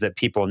cheese that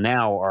people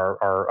now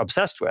are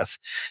obsessed with.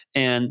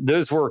 And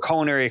those were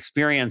culinary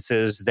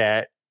experiences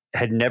that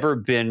had never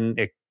been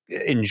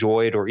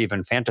enjoyed or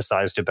even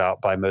fantasized about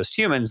by most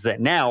humans,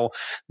 that now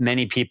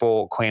many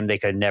people claim they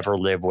could never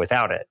live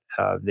without it.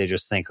 They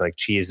just think like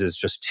cheese is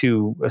just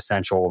too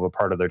essential of a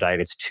part of their diet.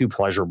 It's too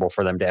pleasurable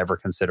for them to ever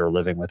consider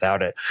living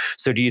without it.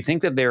 So do you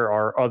think that there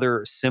are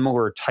other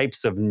similar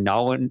types of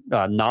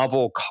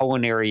novel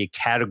culinary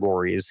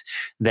categories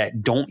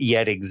that don't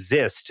yet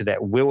exist,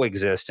 that will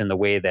exist in the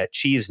way that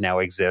cheese now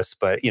exists,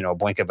 but,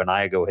 blink of an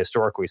eye ago,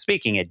 historically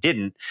speaking, it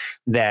didn't,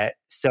 that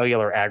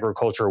cellular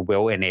agriculture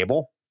will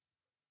enable?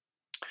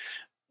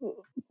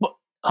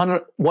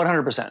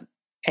 100%.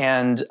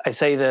 And I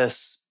say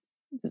this,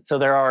 so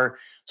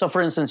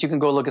for instance, you can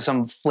go look at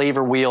some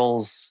flavor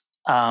wheels.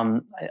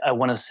 I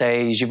want to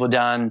say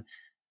Givaudan,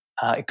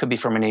 it could be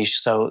from a niche.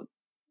 So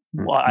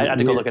I had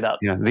to go look it up.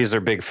 Yeah, these are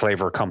big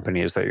flavor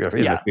companies that you have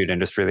in the food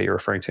industry that you're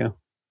referring to.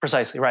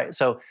 Precisely, right.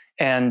 So,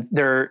 and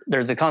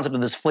there's the concept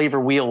of this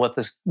flavor wheel with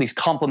these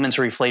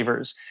complementary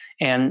flavors.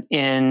 And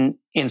in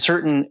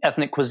certain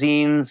ethnic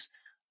cuisines,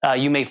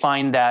 you may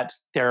find that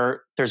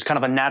there's kind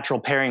of a natural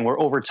pairing where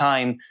over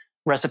time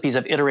recipes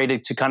have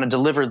iterated to kind of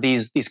deliver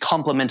these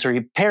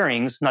complementary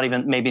pairings, not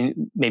even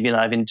maybe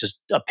not even just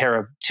a pair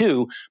of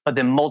two, but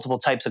then multiple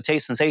types of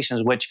taste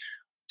sensations, which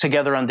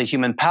together on the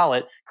human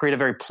palate create a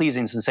very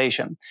pleasing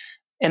sensation.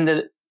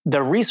 And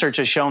the research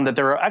has shown that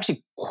there are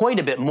actually quite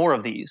a bit more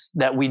of these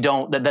that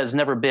has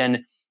never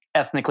been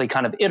ethnically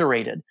kind of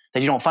iterated,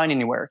 that you don't find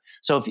anywhere.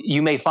 So if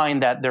you may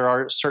find that there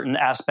are certain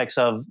aspects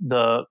of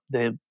the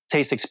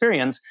taste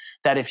experience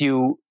that if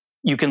you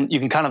can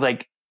kind of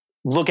like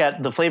look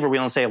at the flavor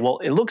wheel and say, well,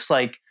 it looks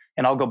like,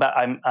 and I'll go back.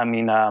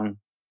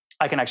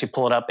 I can actually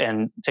pull it up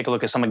and take a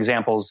look at some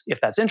examples if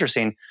that's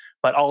interesting,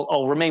 but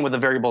I'll remain with the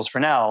variables for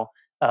now.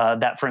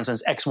 That, for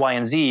instance, X, Y,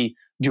 and Z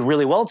do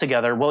really well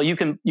together. Well, you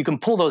can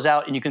pull those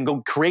out and you can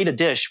go create a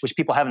dish which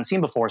people haven't seen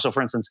before. So,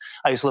 for instance,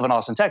 I used to live in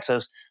Austin,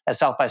 Texas. At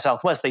South by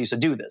Southwest, they used to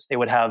do this. They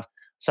would have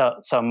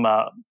some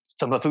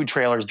of the food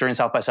trailers during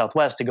South by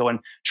Southwest to go and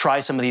try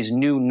some of these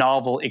new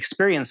novel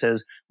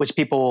experiences, which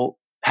people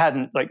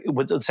hadn't, like,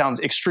 it sounds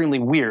extremely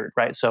weird,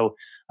 right? So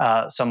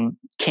some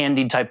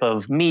candied type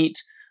of meat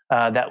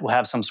that will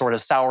have some sort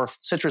of sour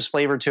citrus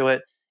flavor to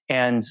it.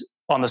 And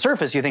on the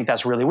surface, you think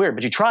that's really weird,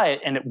 but you try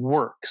it and it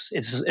works.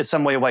 It's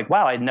some way of like,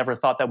 wow, I never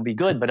thought that would be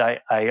good, but I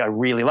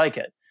really like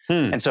it.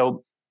 And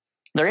so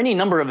there are any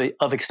number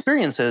of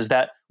experiences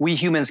that we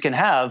humans can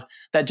have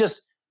that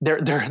just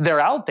they're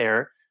out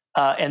there,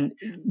 and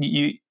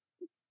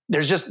they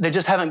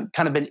just haven't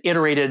kind of been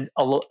iterated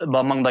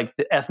among like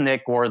the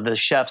ethnic or the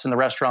chefs in the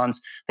restaurants.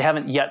 They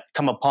haven't yet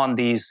come upon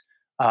these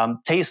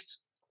taste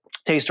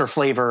or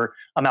flavor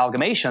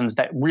amalgamations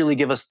that really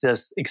give us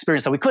this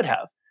experience that we could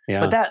have.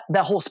 Yeah. But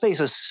that whole space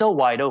is so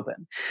wide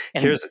open.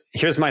 And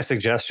here's my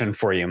suggestion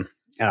for you.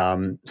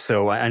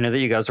 So I know that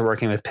you guys are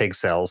working with pig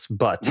cells,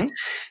 but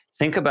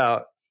think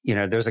about,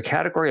 there's a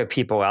category of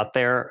people out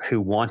there who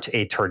want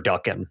a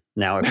turducken.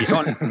 Now,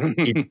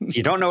 if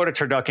you don't know what a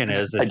turducken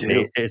is,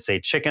 it's a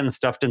chicken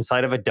stuffed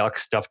inside of a duck,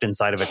 stuffed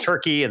inside of a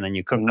turkey, and then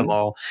you cook them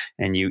all,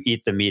 and you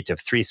eat the meat of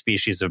 3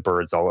 species of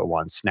birds all at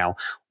once. Now,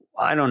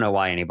 I don't know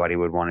why anybody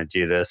would want to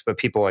do this, but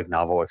people like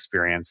novel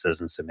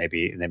experiences, and so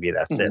maybe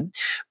that's it.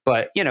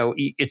 But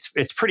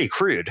it's pretty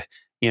crude.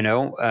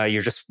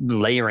 You're just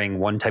layering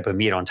one type of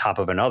meat on top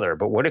of another.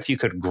 But what if you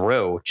could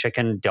grow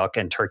chicken, duck,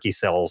 and turkey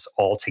cells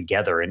all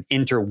together and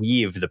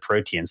interweave the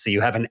protein so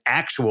you have an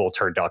actual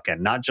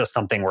turducken, not just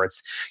something where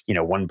it's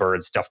one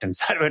bird stuffed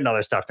inside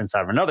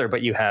of another,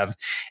 but you have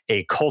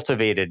a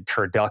cultivated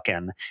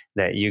turducken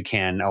that you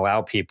can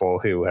allow people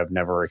who have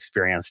never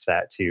experienced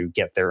that to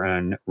get their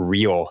own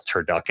real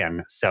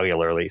turducken,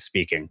 cellularly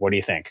speaking. What do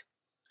you think?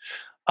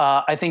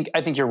 I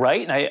think you're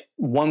right, and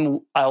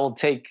I will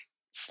take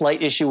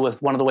slight issue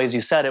with one of the ways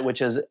you said it,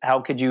 which is how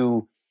could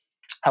you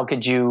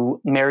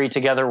marry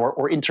together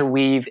or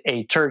interweave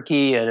a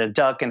turkey and a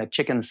duck and a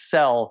chicken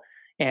cell?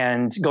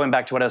 And going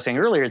back to what I was saying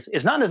earlier,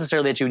 it's not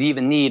necessarily that you would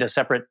even need a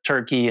separate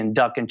turkey and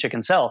duck and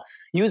chicken cell.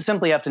 You would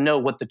simply have to know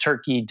what the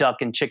turkey,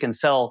 duck, and chicken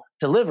cell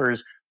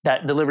delivers,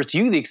 that delivers to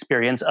you the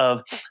experience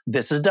of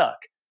this is duck,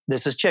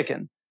 this is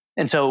chicken.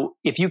 And so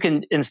if you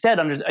can instead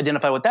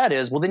identify what that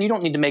is, well, then you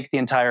don't need to make the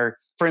entire,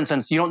 for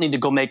instance, you don't need to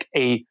go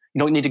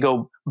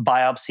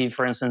biopsy,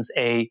 for instance,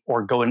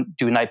 or go and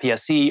do an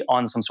iPSC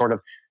on some sort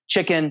of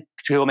chicken,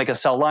 to go make a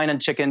cell line on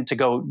chicken, to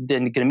go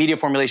then get a media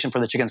formulation for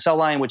the chicken cell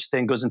line, which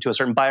then goes into a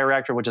certain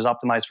bioreactor, which is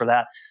optimized for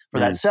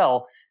that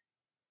cell.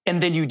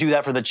 And then you do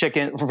that for the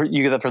chicken,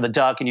 you do that for the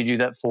duck, and you do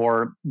that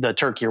for the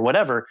turkey or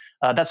whatever.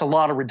 That's a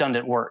lot of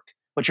redundant work.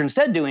 What you're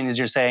instead doing is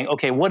you're saying,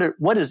 okay,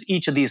 what is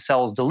each of these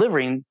cells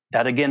delivering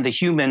that, again, the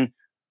human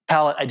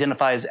palate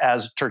identifies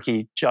as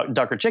turkey,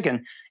 duck, or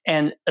chicken,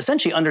 and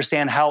essentially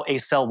understand how a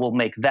cell will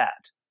make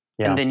that.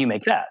 Yeah. And then you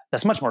make that.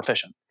 That's much more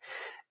efficient.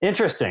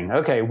 Interesting.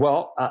 Okay.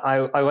 Well,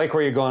 I like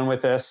where you're going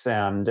with this.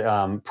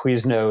 And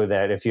please know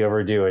that if you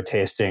ever do a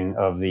tasting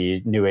of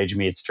the New Age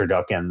Meats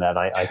turducken, that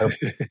I hope,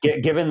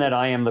 given that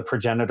I am the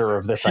progenitor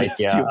of this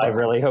idea, I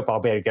really hope I'll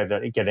be able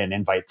to get an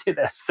invite to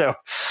this. So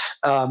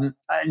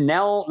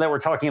now that we're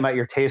talking about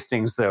your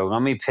tastings, though,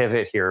 let me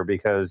pivot here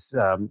because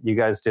you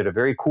guys did a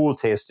very cool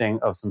tasting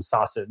of some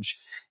sausage.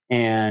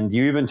 And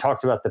you even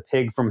talked about the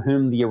pig from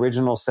whom the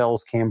original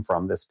cells came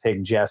from, this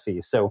pig,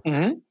 Jesse. So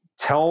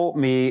tell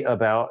me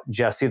about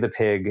Jesse the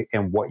pig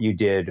and what you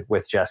did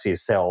with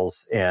Jesse's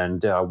cells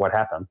and what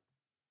happened.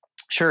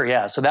 Sure,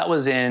 yeah. So that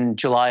was in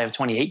July of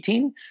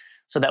 2018.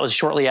 So that was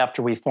shortly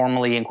after we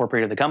formally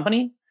incorporated the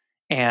company.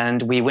 And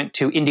we went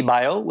to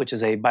IndieBio, which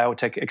is a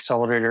biotech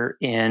accelerator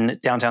in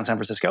downtown San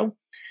Francisco.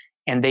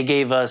 And they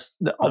gave us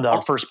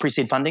our first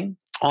pre-seed funding.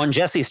 On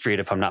Jesse Street,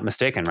 if I'm not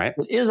mistaken, right?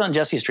 It is on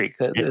Jesse Street.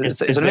 It's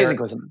an amazing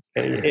coincidence.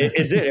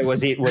 Is it? Was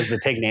the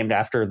pig named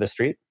after the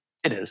street?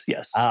 It is,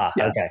 yes. Yeah.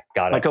 Okay,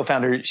 got it. My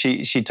co-founder,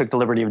 she took the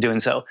liberty of doing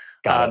so.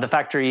 The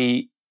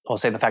factory,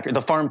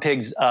 the farm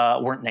pigs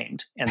weren't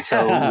named. And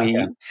so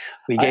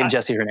we gave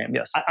Jessie her name,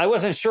 yes. I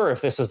wasn't sure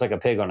if this was like a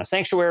pig on a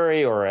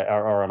sanctuary or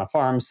on a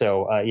farm.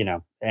 So,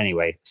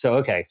 anyway. So,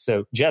 okay.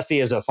 So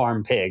Jessie is a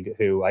farm pig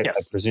who I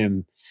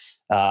presume...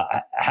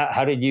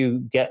 how did you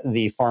get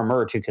the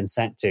farmer to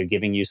consent to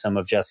giving you some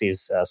of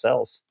Jesse's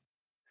cells?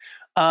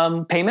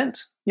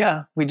 Payment.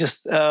 Yeah, we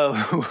just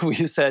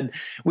we said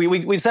we're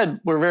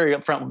very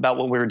upfront about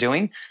what we were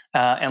doing,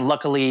 and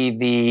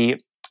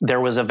luckily there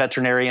was a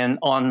veterinarian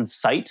on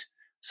site,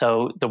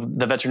 so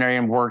the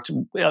veterinarian worked.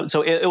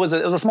 So it was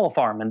a small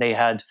farm, and they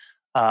had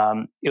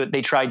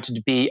they tried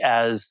to be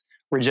as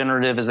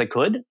regenerative as they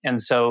could, and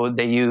so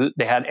they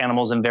had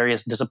animals in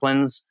various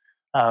disciplines,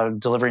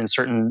 delivering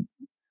certain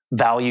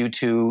value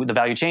to the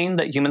value chain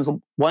that humans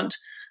want.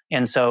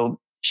 And so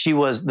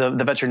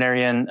the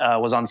veterinarian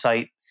was on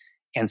site.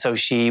 And so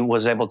she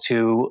was able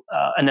to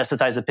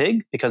anesthetize the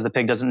pig because the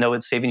pig doesn't know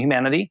it's saving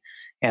humanity.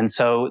 And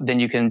so then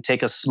you can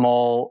take a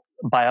small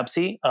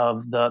biopsy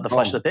of the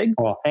flesh of the pig.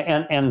 Well,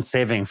 and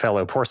saving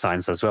fellow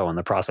porcines as well in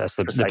the process.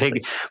 The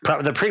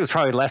pig is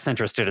probably less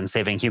interested in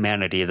saving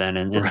humanity than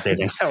in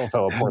saving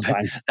fellow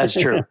porcines. That's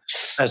true.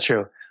 That's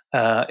true.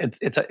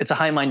 It's a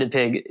high-minded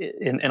pig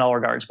in all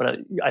regards, but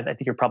I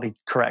think you're probably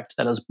correct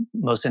that I was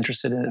most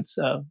interested in its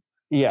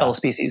Yeah. fellow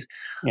species.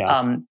 Yeah.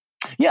 Um,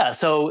 yeah,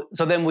 so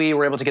then we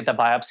were able to get that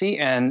biopsy,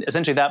 and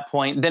essentially at that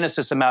point, then it's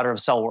just a matter of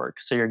cell work.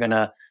 So you're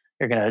gonna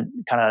kind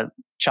of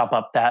chop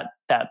up that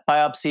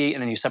biopsy,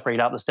 and then you separate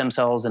out the stem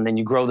cells, and then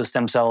you grow the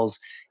stem cells,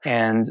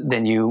 and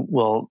then you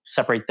will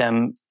separate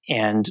them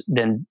and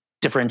then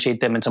differentiate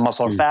them into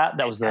muscle or Mm. fat.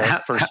 That was the How,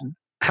 first.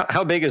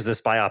 how big is this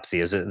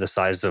biopsy? Is it the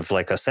size of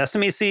like a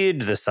sesame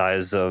seed, the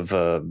size of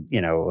a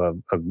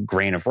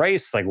grain of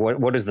rice? Like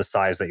what is the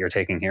size that you're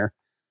taking here?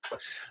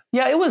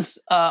 Yeah, it was.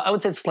 I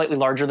would say slightly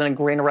larger than a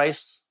grain of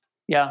rice.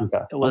 Yeah,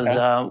 Okay. it was.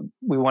 Okay.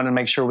 We wanted to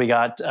make sure we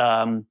got.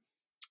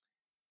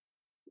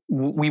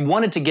 We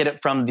wanted to get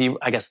it from the.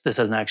 I guess this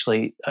isn't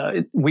actually.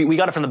 We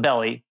got it from the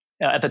belly.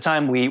 At the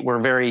time, we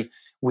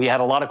had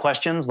a lot of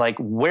questions like,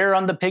 where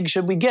on the pig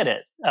should we get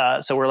it?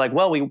 So we're like,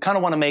 well, we kind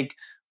of want to make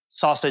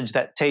sausage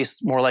that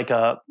tastes more like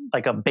a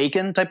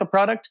bacon type of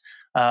product,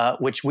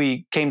 which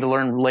we came to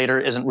learn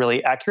later isn't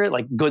really accurate.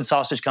 Like good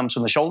sausage comes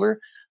from the shoulder.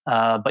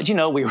 But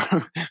we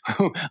were,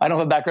 I don't have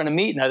a background in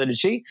meat, neither did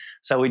she.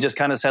 So we just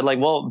kind of said like,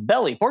 well,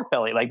 pork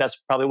belly, like that's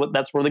probably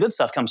that's where the good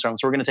stuff comes from.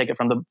 So we're going to take it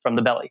from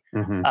the belly.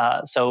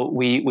 Mm-hmm. So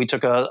we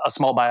took a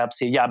small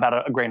biopsy,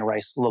 about a grain of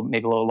rice,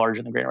 maybe a little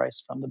larger than grain of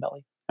rice from the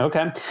belly.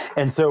 Okay.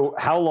 And so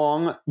how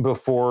long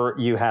before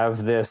you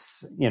have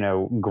this,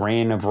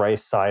 grain of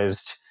rice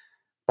sized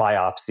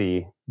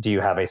biopsy do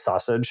you have a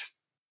sausage?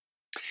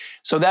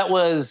 So that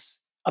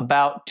was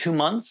about 2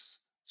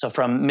 months. So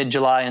from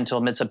mid-July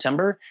until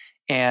mid-September.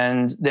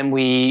 And then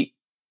we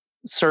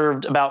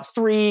served about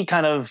three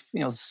kind of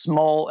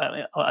small.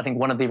 I think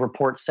one of the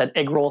reports said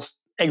egg roll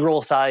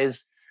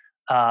size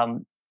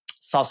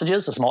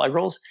sausages, so small egg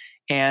rolls,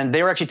 and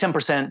they were actually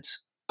 10%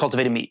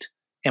 cultivated meat,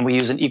 and we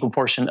use an equal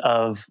portion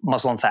of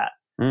muscle and fat,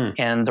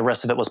 and the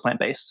rest of it was plant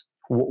based.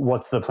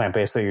 What's the plant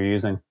based that you're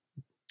using?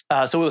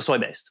 So it was soy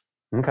based.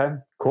 Okay,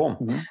 cool.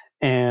 Mm-hmm.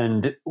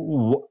 And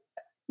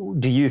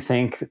do you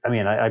think,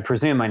 I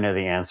presume I know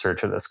the answer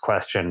to this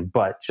question,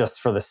 but just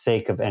for the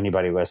sake of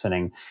anybody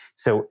listening,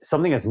 so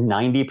something that's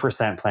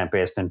 90%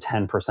 plant-based and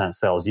 10%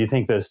 cells, do you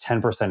think those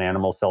 10%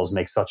 animal cells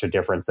make such a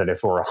difference that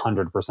if we're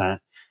 100%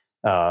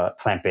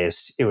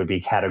 plant-based, it would be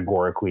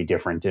categorically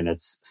different in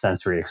its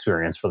sensory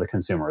experience for the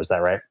consumer? Is that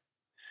right?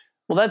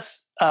 Well,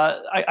 that's,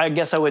 I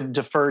guess I would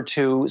defer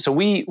to, so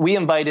we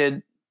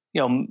invited,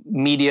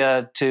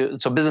 media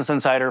so Business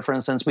Insider, for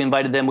instance, we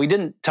invited them. We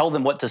didn't tell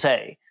them what to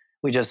say.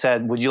 We just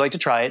said, would you like to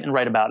try it and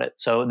write about it?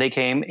 So they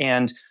came,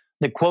 and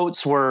the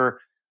quotes were,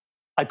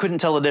 I couldn't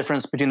tell the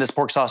difference between this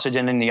pork sausage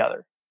and any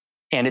other.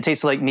 And it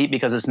tasted like meat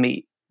because it's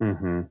meat.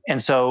 Mm-hmm.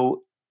 And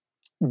so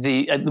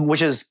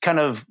which is kind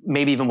of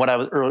maybe even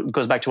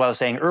goes back to what I was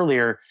saying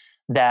earlier,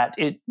 that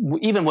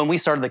even when we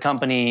started the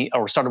company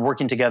or started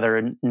working together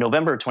in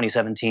November of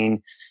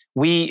 2017,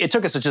 it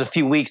took us just a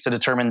few weeks to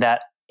determine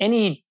that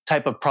any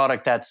type of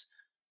product that's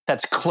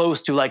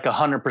close to like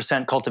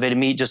 100% cultivated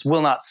meat just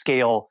will not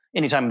scale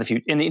anytime in the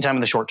future, anytime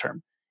in the short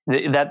term.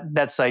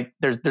 That's like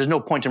there's no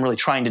point in really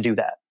trying to do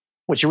that.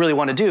 What you really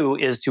want to do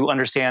is to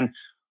understand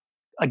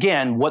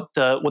again what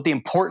the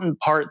important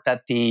part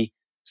that the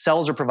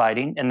cells are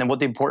providing, and then what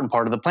the important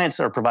part of the plants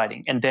are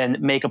providing, and then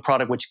make a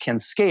product which can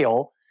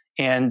scale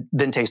and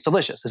then taste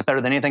delicious. It's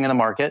better than anything in the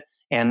market,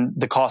 and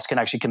the cost can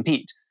actually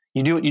compete.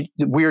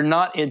 We're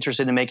not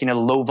interested in making a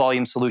low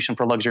volume solution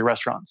for luxury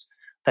restaurants.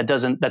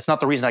 That's not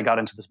the reason I got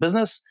into this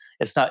business.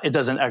 It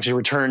doesn't actually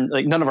return,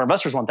 like none of our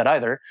investors want that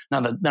either.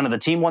 None of the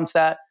team wants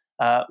that.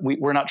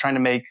 We're not trying to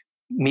make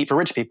meat for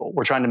rich people.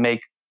 We're trying to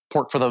make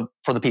pork for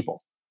the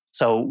people.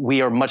 So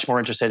we are much more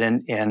interested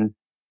in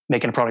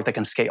making a product that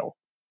can scale.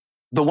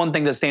 The one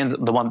thing that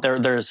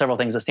there are several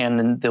things that stand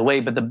in the way,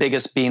 but the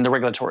biggest being the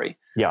regulatory.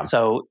 Yeah.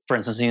 So for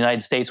instance, in the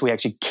United States, we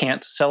actually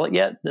can't sell it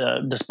yet,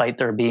 despite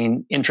there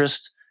being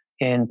interest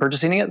in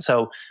purchasing it.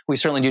 So we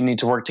certainly do need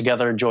to work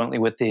together jointly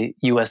with the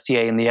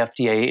USDA and the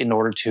FDA in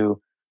order to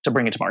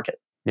bring it to market.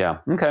 Yeah.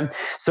 Okay.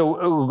 So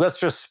let's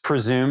just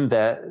presume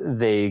that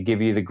they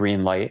give you the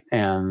green light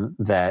and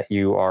that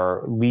you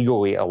are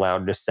legally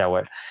allowed to sell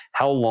it.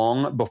 How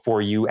long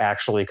before you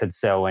actually could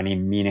sell any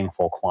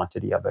meaningful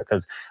quantity of it?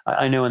 Because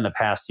I know in the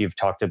past you've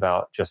talked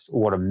about just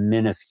what a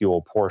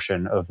minuscule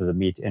portion of the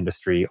meat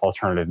industry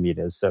alternative meat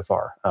is so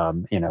far.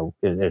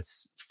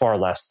 It's far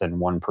less than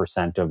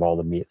 1% of all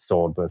the meat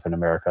sold both in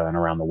America and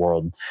around the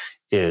world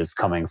is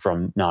coming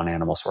from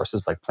non-animal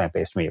sources like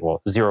plant-based meat.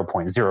 Well,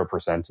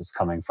 0.0% is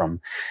coming from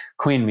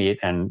clean meat,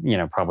 and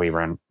probably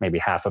around maybe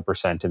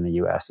 0.5% in the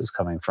US is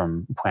coming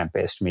from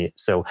plant-based meat.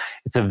 So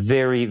it's a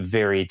very,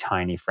 very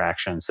tiny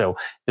fraction. So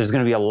there's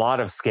going to be a lot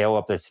of scale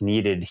up that's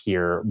needed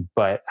here.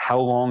 But how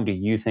long do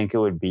you think it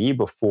would be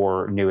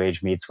before New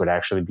Age Meats would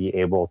actually be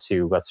able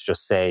to, let's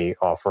just say,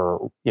 offer,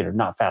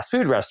 not fast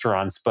food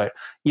restaurants, but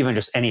even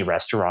just any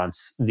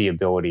restaurants, the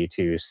ability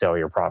to sell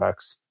your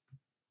products?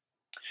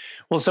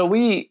 Well, so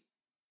we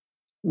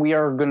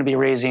are going to be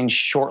raising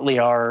shortly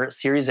our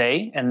Series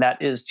A, and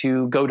that is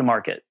to go to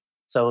market.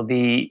 So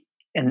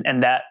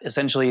and that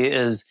essentially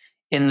is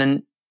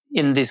in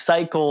the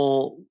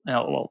cycle.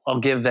 I'll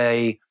give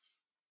an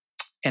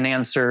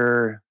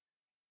answer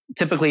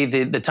typically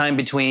the time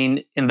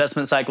between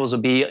investment cycles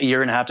would be a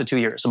year and a half to 2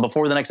 years. So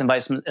before the next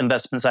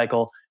investment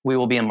cycle, we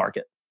will be in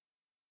market.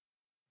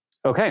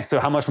 Okay, so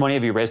how much money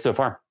have you raised so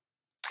far?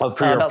 For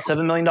your About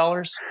 $7 million.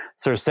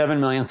 So $7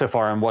 million so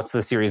far, and what's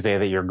the Series A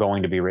that you're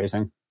going to be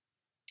raising?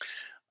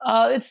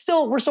 We're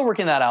still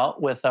working that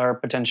out with our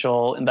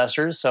potential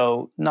investors,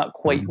 so not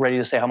quite ready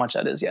to say how much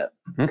that is yet.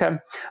 Okay,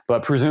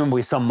 but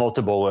presumably some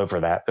multiple over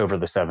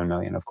the 7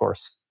 million, of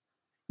course.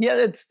 Yeah,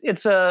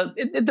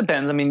 it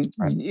depends. I mean,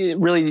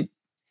 Right.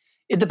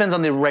 it depends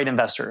on the right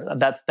investor.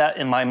 That's that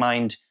in my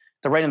mind,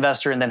 the right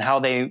investor, and then how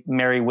they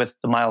marry with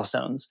the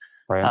milestones.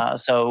 Right.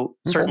 So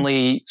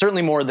Okay.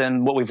 certainly more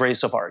than what we've raised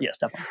so far. Yes,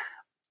 definitely.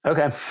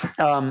 Okay.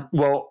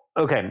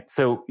 Okay.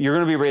 So you're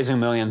going to be raising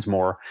millions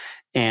more.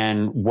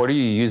 And what are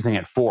you using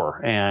it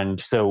for?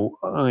 And so,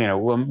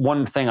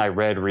 one thing I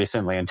read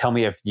recently, and tell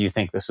me if you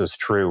think this is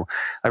true.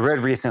 I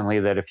read recently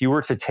that if you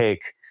were to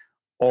take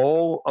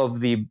all of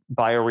the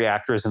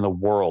bioreactors in the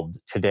world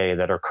today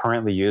that are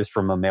currently used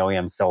for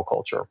mammalian cell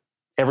culture,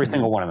 every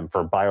single one of them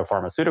for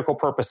biopharmaceutical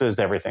purposes,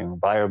 everything,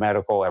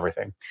 biomedical,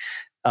 everything,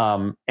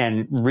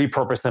 and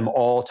repurpose them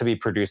all to be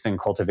producing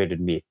cultivated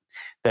meat,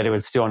 that it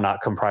would still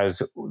not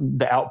comprise,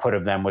 the output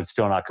of them would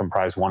still not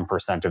comprise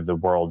 1% of the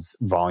world's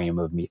volume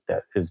of meat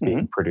that is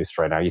being produced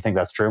right now. You think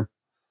that's true?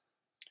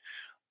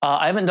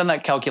 I haven't done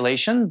that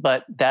calculation,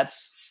 but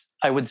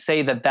I would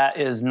say that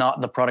is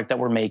not the product that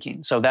we're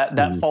making. So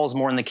that falls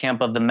more in the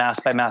camp of the mass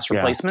by mass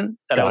replacement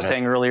that I was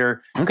saying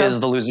earlier is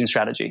the losing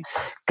strategy.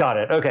 Got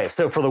it. Okay.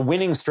 So for the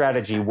winning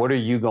strategy, what are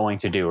you going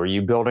to do? Are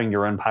you building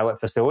your own pilot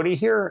facility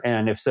here?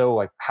 And if so,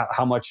 like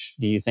how much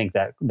do you think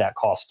that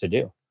costs to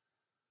do?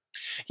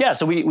 Yeah,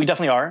 so we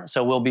definitely are.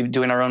 So we'll be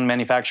doing our own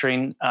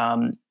manufacturing,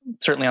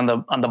 certainly on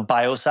the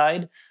bio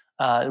side.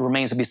 It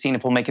remains to be seen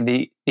if we'll make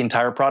the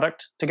entire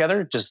product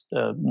together. Just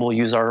we'll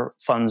use our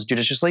funds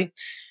judiciously.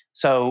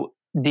 So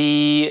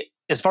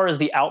as far as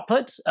the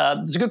output,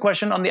 it's a good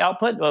question on the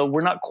output.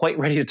 We're not quite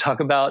ready to talk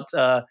about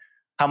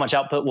how much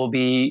output we'll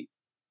be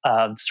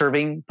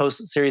serving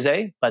post Series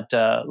A, but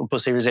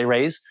post Series A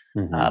raise.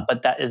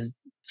 But that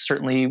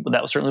certainly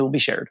will be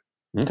shared.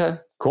 Okay,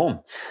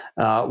 cool.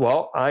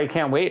 Well, I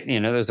can't wait.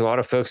 There's a lot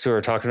of folks who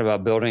are talking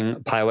about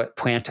building pilot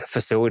plant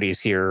facilities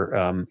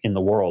here in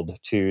the world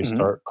to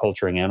start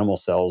culturing animal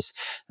cells,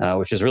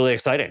 which is really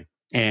exciting.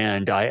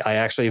 And I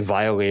actually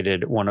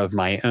violated one of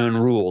my own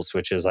rules,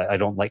 which is I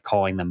don't like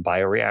calling them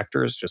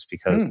bioreactors just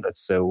because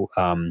that's so,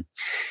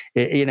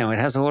 it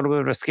has a little bit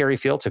of a scary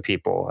feel to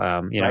people.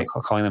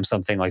 Calling them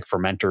something like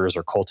fermenters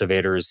or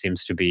cultivators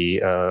seems to be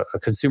a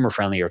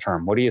consumer-friendlier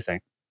term. What do you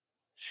think?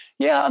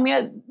 Yeah, I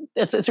mean,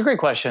 it's a great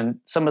question.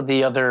 Some of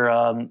the other,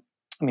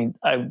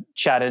 I've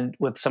chatted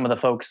with some of the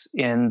folks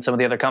in some of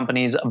the other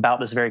companies about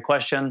this very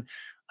question.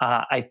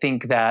 I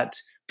think that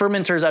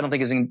fermenters, I don't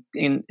think is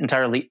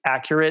entirely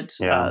accurate.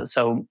 Yeah.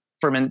 So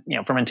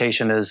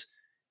fermentation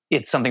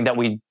it's something that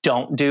we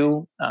don't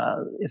do.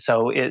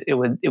 So it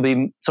would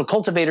be, so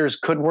cultivators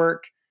could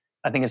work.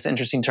 I think it's an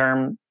interesting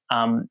term.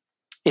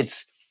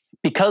 It's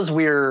because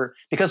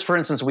for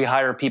instance, we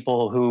hire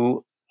people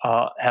who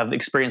have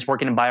experience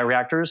working in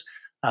bioreactors.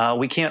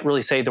 We can't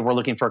really say that we're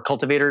looking for a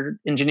cultivator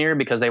engineer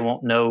because they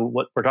won't know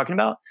what we're talking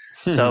about.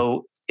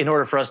 So in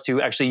order for us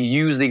to actually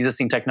use the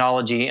existing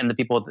technology and the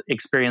people with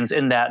experience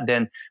in that,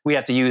 then we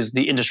have to use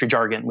the industry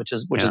jargon, which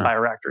is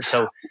bioreactor.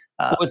 So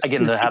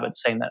again, the habit of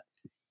saying that.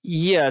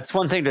 Yeah, it's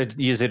one thing to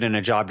use it in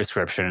a job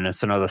description, and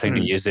it's another thing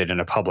to use it in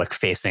a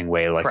public-facing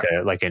way,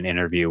 like an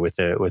interview with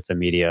the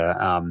media.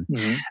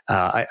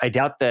 I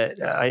doubt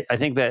that. I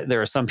think that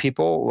there are some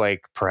people,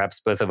 like perhaps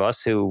both of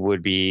us, who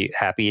would be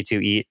happy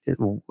to eat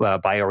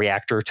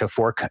bioreactor to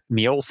fork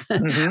meals.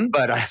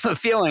 But I have a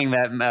feeling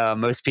that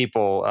most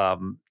people,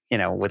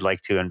 would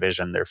like to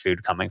envision their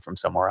food coming from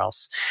somewhere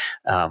else,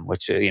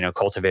 which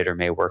cultivator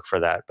may work for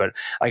that. But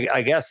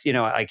I guess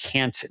I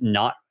can't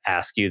not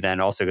ask you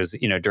then also because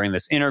during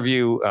this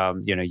interview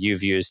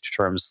you've used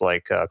terms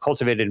like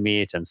cultivated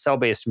meat and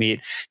cell-based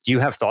meat. Do you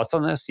have thoughts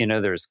on this?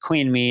 There's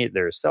clean meat,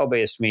 there's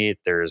cell-based meat,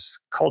 there's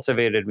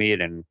cultivated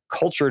meat and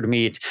cultured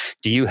meat.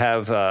 Do you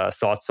have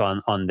thoughts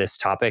on this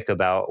topic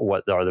about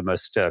what are the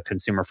most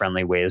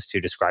consumer-friendly ways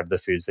to describe the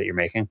foods that you're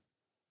making?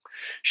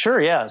 Sure,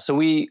 yeah. So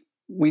we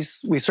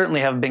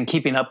certainly have been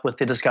keeping up with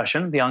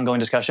the ongoing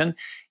discussion.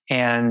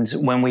 And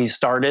when we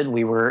started,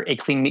 we were a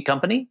clean meat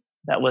company.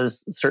 That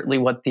was certainly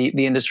what the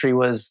industry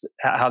was,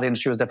 how the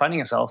industry was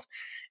defining itself.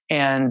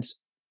 And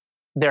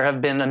there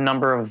have been a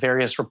number of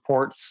various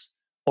reports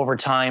over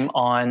time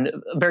on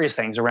various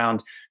things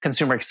around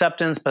consumer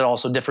acceptance, but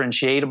also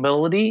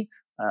differentiability.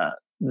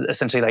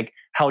 Essentially, like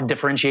how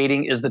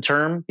differentiating is the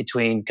term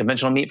between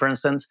conventional meat, for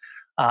instance.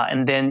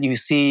 And then you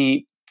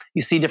see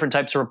different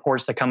types of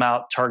reports that come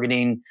out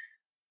targeting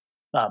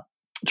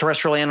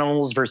terrestrial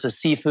animals versus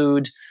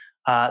seafood.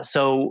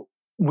 So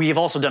we've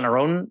also done our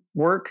own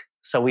work.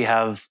 So we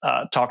have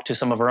talked to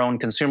some of our own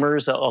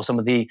consumers, some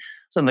of the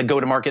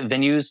go-to-market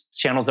venues,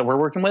 channels that we're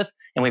working with,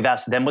 and we've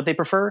asked them what they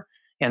prefer.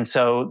 And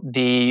so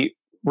the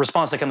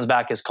response that comes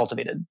back is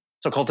cultivated.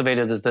 So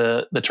cultivated is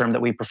the term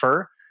that we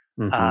prefer.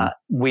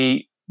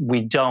 We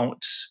we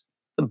don't.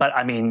 But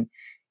I mean,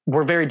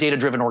 we're a very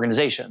data-driven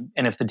organization,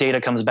 and if the data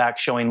comes back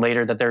showing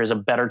later that there is a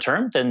better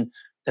term, then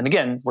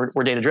again,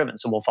 we're data-driven,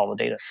 so we'll follow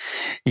data.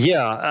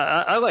 Yeah,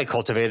 I like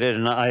Cultivated,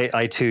 and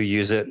I too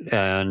use it,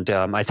 and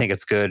I think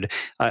it's good.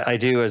 I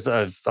do, as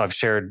I've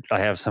shared, I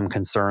have some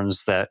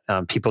concerns that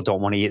people don't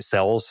want to eat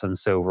cells, and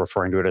so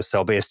referring to it as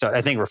cell-based.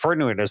 I think referring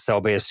to it as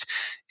cell-based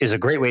is a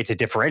great way to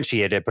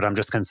differentiate it, but I'm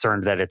just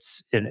concerned that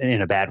it's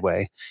in a bad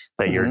way,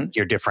 that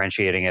you're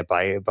differentiating it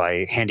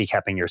by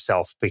handicapping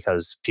yourself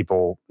because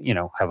people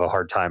have a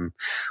hard time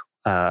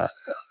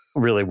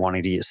really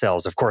wanting to eat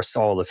cells. Of course,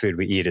 all the food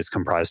we eat is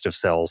comprised of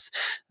cells,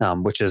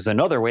 which is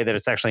another way that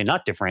it's actually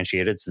not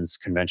differentiated, since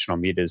conventional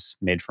meat is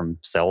made from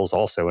cells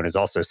also and is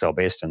also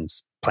cell-based, and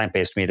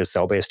plant-based meat is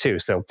cell-based too.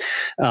 So,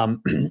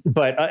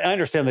 but I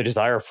understand the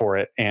desire for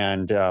it,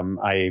 and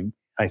I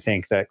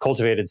think that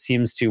Cultivated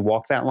seems to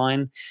walk that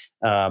line.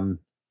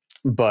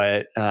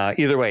 But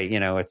either way,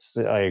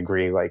 I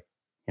agree. Like,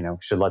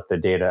 should let the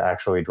data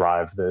actually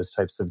drive those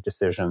types of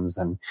decisions,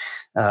 and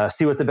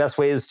see what the best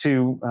ways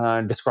to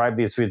describe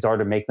these foods are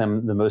to make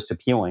them the most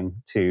appealing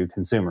to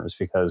consumers,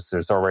 because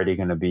there's already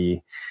going to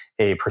be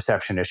a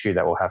perception issue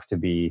that will have to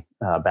be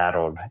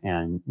battled.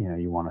 And,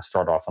 you want to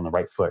start off on the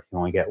right foot. You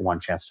only get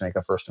one chance to make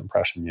a first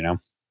impression,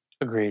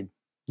 Agreed.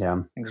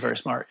 Yeah. It's very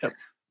smart. Yep.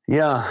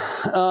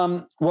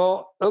 Yeah.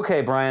 Well,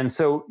 okay, Brian.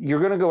 So you're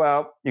going to go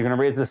out, you're going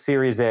to raise the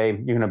Series A,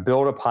 you're going to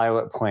build a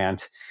pilot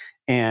plant.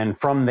 And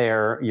from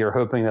there, you're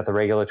hoping that the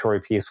regulatory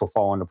piece will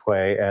fall into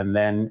play, and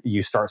then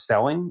you start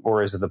selling?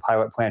 Or is it the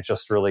pilot plant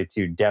just really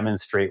to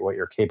demonstrate what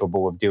you're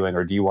capable of doing?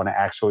 Or do you want to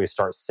actually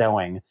start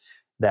selling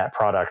that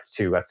product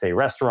to, let's say,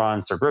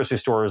 restaurants or grocery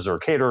stores or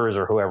caterers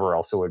or whoever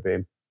else it would be?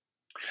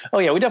 Oh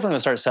yeah, we definitely want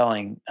to start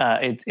selling.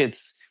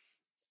 It's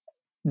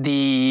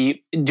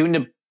the doing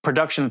the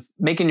production,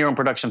 making your own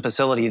production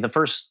facility. The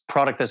first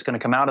product that's going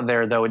to come out of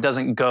there, though, it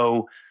doesn't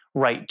go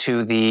right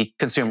to the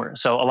consumer.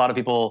 So a lot of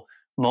people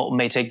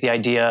may take the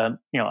idea,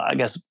 I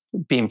guess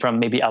being from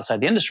maybe outside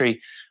the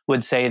industry,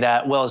 would say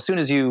that, well, as soon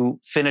as you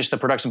finish the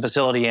production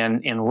facility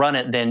and run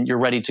it, then you're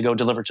ready to go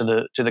deliver to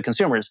the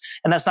consumers.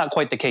 And that's not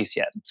quite the case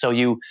yet.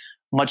 So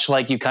much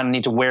like you kind of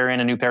need to wear in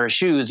a new pair of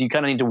shoes, you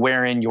kind of need to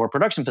wear in your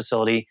production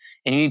facility,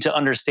 and you need to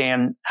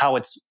understand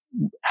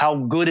how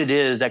good it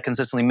is at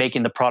consistently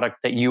making the product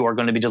that you are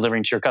going to be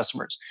delivering to your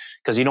customers.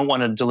 Because you don't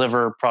want to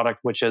deliver a product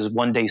which is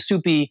one day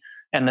soupy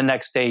and the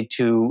next day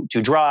too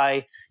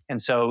dry.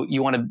 And so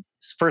you want to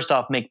first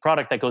off make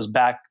product that goes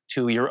back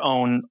to your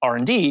own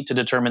R&D to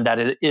determine that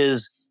it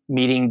is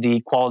meeting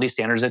the quality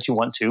standards that you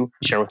want to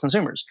share with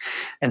consumers.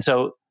 And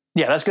so,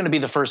 yeah, that's going to be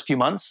the first few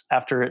months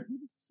after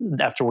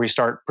we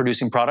start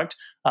producing product,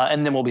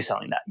 and then we'll be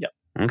selling that. Yep.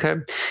 Okay.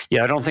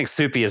 Yeah, I don't think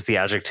soupy is the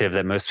adjective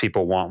that most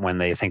people want when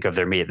they think of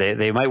their meat.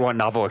 They might want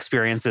novel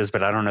experiences,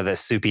 but I don't know that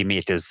soupy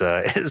meat is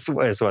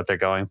what they're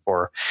going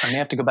for. I may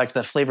have to go back to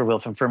that flavor wheel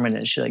from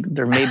Fermentage. Like,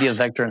 there may be a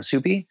vector in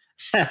soupy,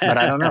 but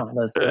I don't know.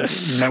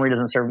 Memory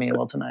doesn't serve me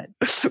well tonight.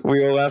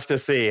 We will have to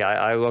see.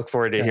 I look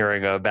forward to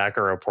hearing a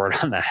backer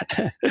report on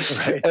that.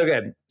 Right.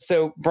 Okay.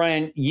 So,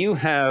 Brian, you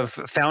have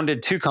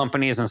founded 2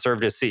 companies and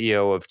served as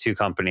CEO of 2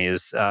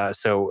 companies.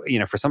 So,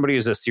 for somebody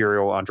who's a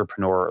serial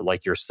entrepreneur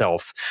like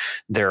yourself,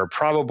 there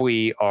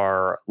probably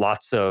are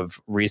lots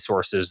of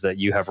resources that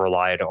you have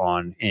relied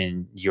on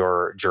in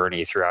your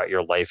journey throughout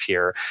your life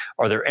here.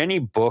 Are there any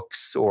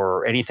books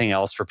or anything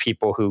else for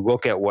people who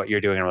look at what you're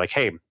doing and are like,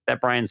 hey,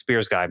 that Brian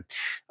Spears guy,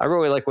 I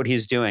really like what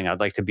he's doing. I'd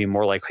like to be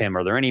more like him.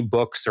 Are there any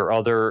books or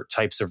other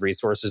types of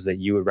resources that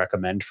you would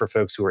recommend for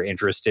folks who are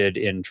interested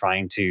in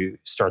trying to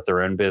start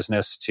their own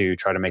business to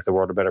try to make the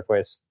world a better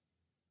place?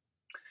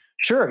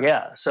 Sure.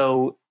 Yeah.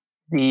 So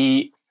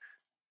a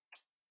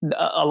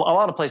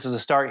lot of places to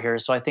start here.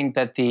 So I think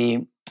that the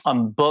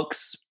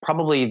books,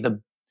 probably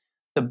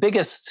the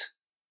biggest,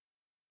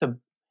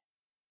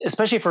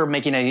 especially for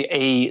making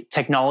a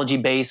technology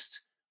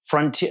based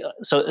frontier,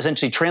 so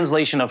essentially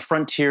translation of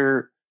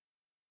frontier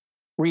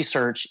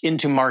research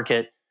into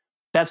market,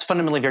 that's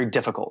fundamentally very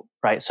difficult,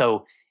 right?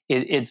 So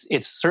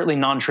it's certainly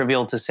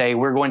non-trivial to say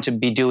we're going to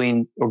go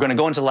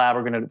into the lab,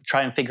 we're going to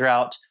try and figure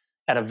out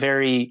at a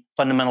very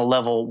fundamental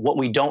level what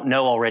we don't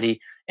know already,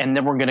 and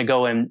then we're going to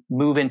go and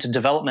move into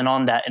development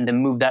on that, and then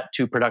move that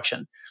to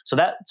production. So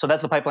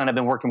that's the pipeline I've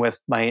been working with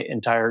my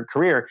entire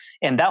career,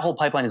 and that whole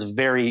pipeline is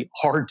very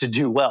hard to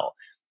do well,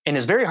 and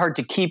it's very hard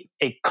to keep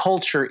a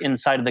culture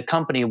inside of the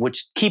company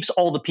which keeps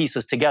all the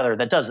pieces together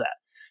that does that,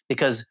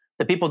 because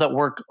the people that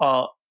work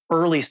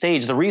early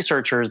stage, the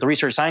researchers, the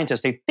research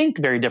scientists, they think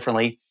very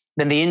differently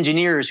than the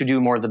engineers who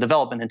do more of the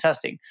development and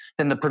testing,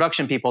 than the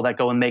production people that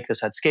go and make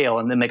this at scale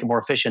and then make it more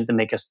efficient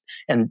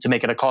and to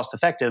make it a cost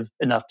effective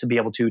enough to be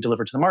able to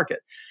deliver to the market.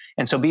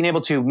 And so being able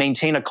to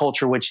maintain a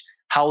culture which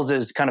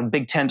houses kind of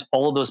big tent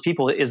all of those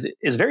people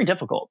is very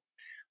difficult.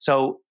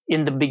 So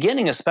in the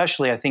beginning,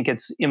 especially, I think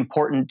it's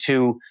important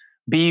to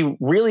be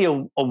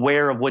really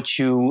aware of what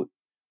you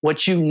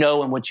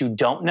know and what you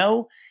don't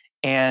know.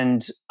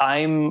 And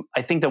I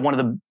think that one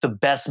of the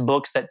best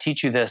books that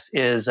teach you this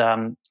is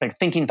like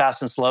Thinking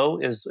Fast and Slow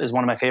is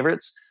one of my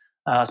favorites.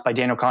 It's by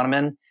Daniel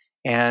Kahneman.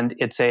 and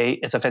it's a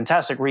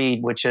fantastic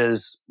read, which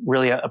is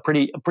really a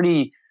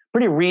pretty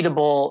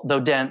readable, though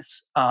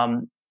dense,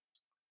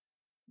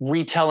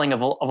 retelling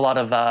of a lot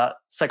of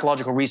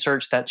psychological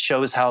research that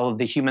shows how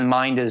the human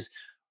mind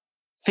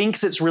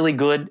thinks it's really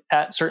good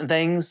at certain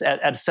things, at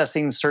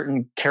assessing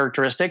certain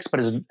characteristics, but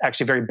is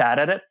actually very bad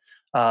at it,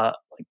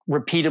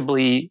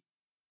 repeatably,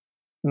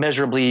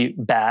 measurably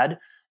bad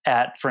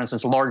at, for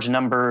instance, large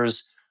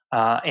numbers,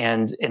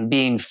 and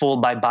being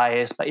fooled by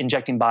bias, by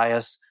injecting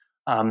bias.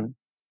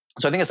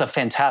 So I think it's a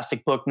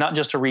fantastic book, not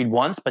just to read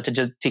once, but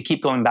to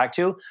keep going back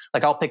to.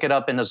 Like, I'll pick it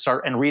up and to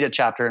start and read a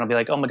chapter, and I'll be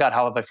like, oh my god,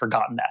 how have I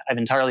forgotten that? I've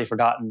entirely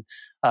forgotten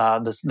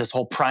this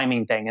whole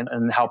priming thing,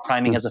 and how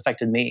priming has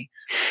affected me.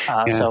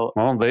 Yeah.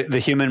 Well, the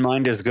human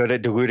mind is good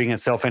at deluding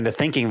itself into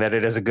thinking that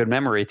it has a good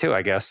memory too,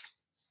 I guess.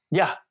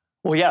 Yeah.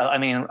 Well, yeah. I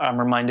mean, I'm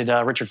reminded.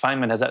 Richard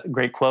Feynman has that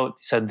great quote.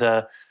 He said,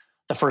 "The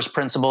first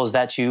principle is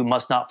that you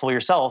must not fool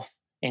yourself,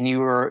 and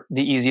you are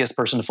the easiest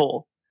person to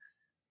fool."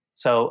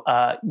 So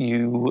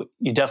you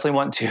definitely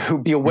want to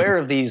be aware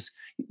of these.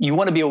 You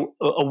want to be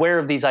aware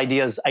of these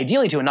ideas,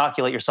 ideally to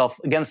inoculate yourself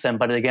against them.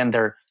 But again,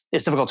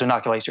 it's difficult to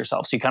inoculate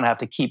yourself, so you kind of have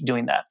to keep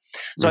doing that.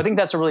 So I think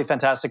that's a really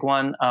fantastic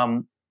one.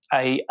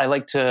 I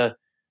like to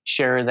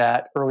share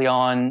that early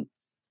on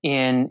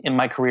in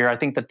my career. I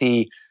think that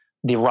the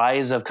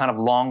rise of kind of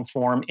long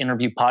form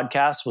interview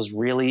podcasts was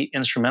really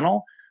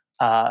instrumental,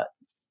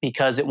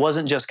 because it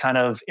wasn't just kind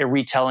of a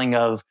retelling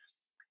of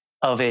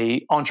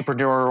a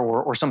entrepreneur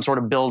or some sort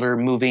of builder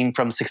moving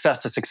from success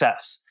to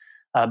success.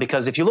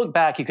 Because if you look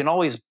back, you can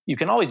always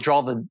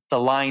draw the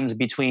lines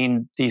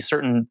between these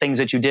certain things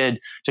that you did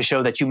to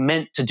show that you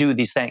meant to do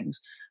these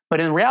things. But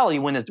in reality,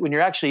 when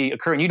you're actually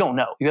occurring, you don't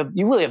know.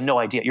 You really have no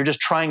idea. You're just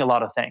trying a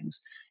lot of things,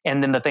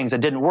 and then the things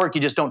that didn't work,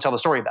 you just don't tell the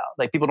story about.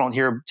 Like, people don't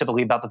hear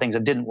typically about the things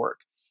that didn't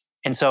work.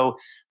 And so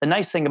the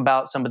nice thing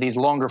about some of these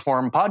longer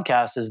form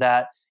podcasts is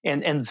that,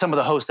 and some of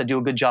the hosts that do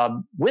a good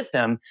job with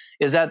them,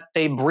 is that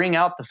they bring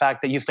out the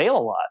fact that you fail a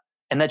lot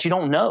and that you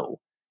don't know.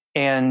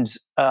 And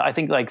I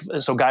think, like,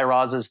 so Guy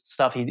Raz's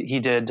stuff, he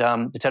did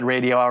the TED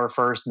Radio Hour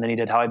first, and then he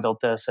did How I Built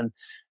This. And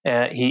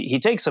he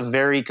takes a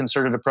very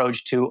concerted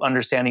approach to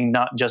understanding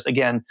not just,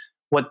 again,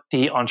 what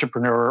the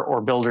entrepreneur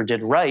or builder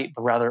did right,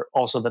 but rather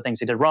also the things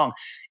they did wrong.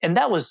 And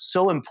that was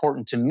so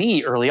important to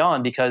me early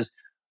on, because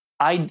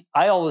I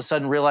all of a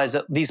sudden realized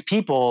that these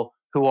people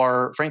who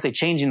are frankly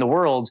changing the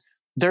world,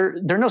 they're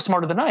no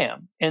smarter than I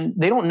am, and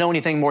they don't know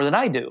anything more than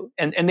I do,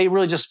 and they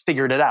really just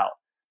figured it out.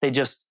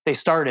 They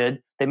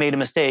started, they made a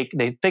mistake,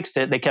 they fixed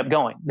it, they kept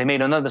going. They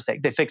made another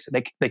mistake, they fixed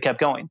it, they kept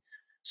going.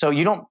 So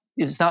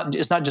it's not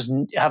just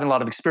having a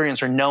lot of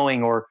experience or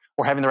knowing or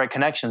having the right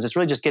connections. It's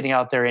really just getting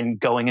out there and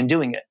going and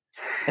doing it.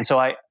 And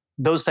so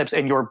those types,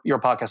 and your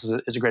podcast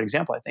is a great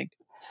example, I think.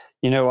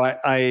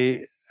 I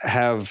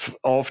have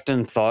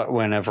often thought,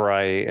 whenever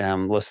I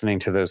am listening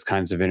to those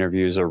kinds of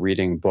interviews or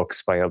reading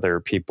books by other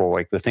people,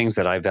 like, the things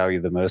that I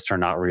value the most are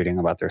not reading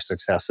about their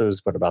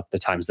successes, but about the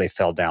times they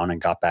fell down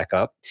and got back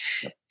up.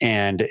 Yep.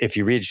 And if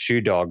you read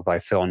Shoe Dog by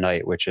Phil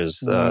Knight, which is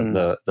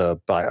the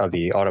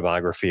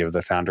autobiography of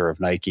the founder of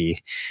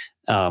Nike,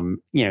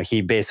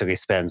 he basically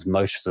spends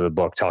most of the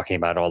book talking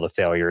about all the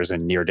failures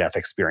and near-death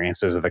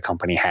experiences that the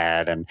company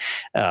had, and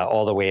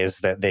all the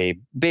ways that they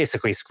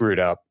basically screwed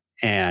up.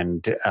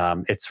 And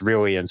it's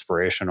really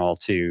inspirational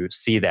to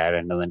see that,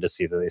 and then to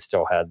see that they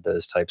still had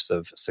those types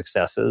of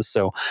successes.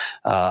 So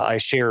I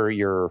share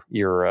your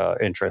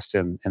interest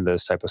in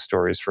those type of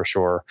stories for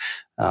sure,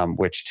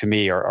 which to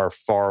me are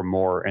far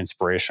more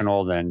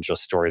inspirational than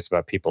just stories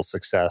about people's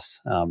success.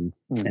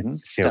 It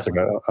feels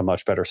like a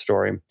much better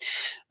story.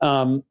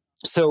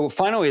 So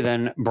finally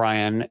then,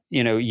 Brian,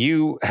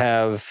 you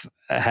have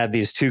had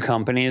these two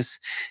companies,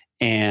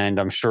 and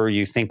I'm sure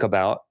you think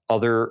about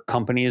other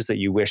companies that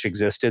you wish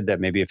existed, that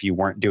maybe if you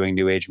weren't doing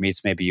New Age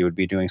Meats, maybe you would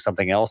be doing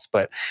something else.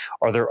 But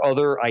are there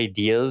other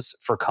ideas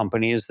for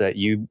companies that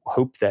you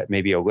hope that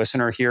maybe a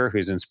listener here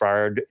who's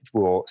inspired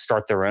will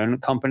start their own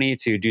company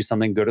to do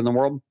something good in the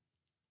world?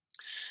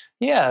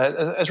 Yeah,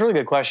 that's a really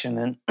good question.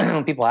 And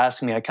when people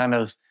ask me, I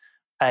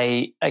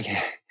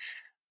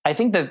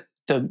think that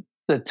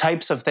the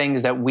types of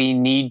things that we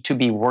need to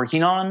be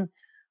working on,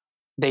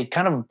 they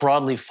kind of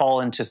broadly fall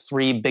into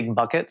three big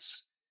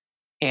buckets.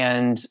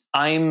 And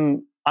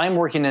I'm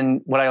working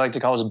in what I like to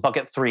call as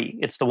bucket three.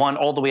 It's the one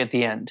all the way at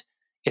the end.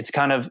 It's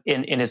kind of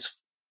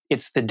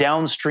it's the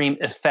downstream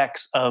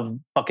effects of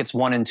buckets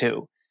one and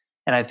two.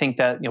 And I think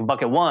that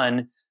bucket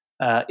one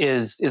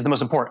is the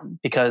most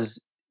important,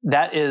 because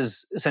that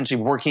is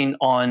essentially working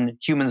on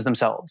humans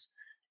themselves.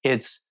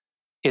 It's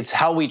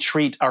how we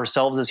treat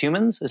ourselves as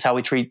humans. It's how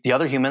we treat the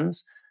other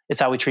humans. It's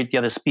how we treat the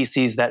other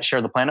species that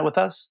share the planet with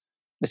us.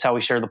 It's how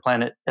we share the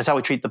planet. It's how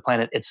we treat the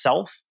planet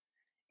itself.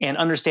 And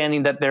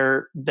understanding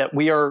that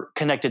we are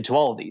connected to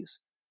all of these,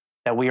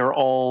 that we are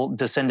all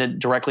descended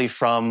directly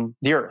from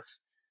the earth.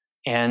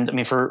 And I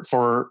mean,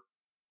 for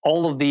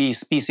all of the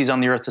species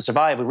on the earth to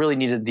survive, we really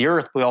needed the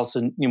earth. We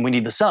also we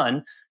need the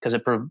sun, because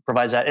it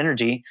provides that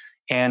energy.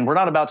 And we're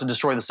not about to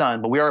destroy the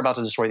sun, but we are about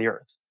to destroy the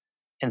earth.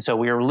 And so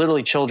we are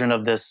literally children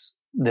of this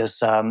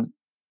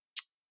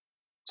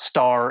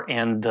star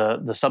and the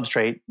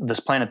substrate, this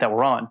planet that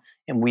we're on,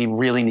 and we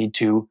really need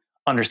to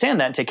understand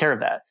that and take care of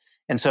that.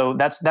 And so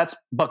that's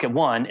bucket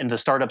one. And the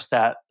startups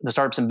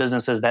and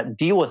businesses that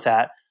deal with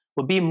that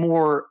would be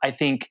more, I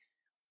think,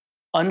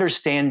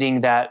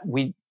 understanding that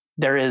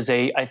there is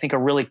I think a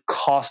really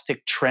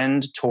caustic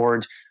trend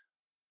toward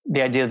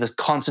the idea of this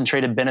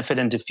concentrated benefit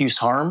and diffuse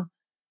harm.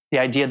 The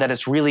idea that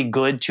it's really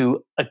good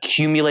to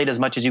accumulate as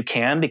much as you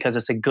can because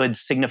it's a good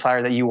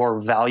signifier that you are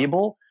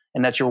valuable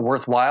and that you're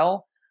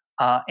worthwhile.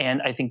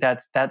 And I think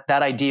that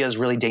idea is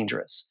really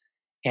dangerous.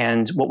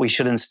 And what we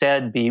should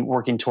instead be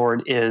working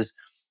toward is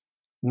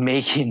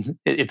making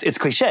it's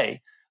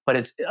cliche, but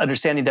it's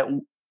understanding that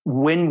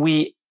when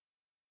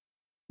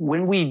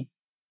we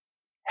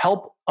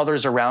help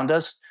others around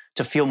us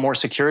to feel more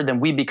secure, then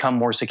we become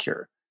more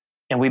secure.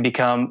 And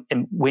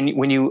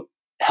when you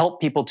help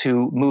people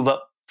to move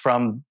up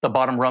from the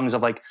bottom rungs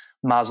of like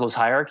Maslow's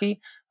hierarchy,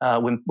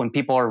 when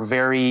people are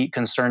very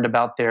concerned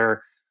about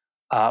their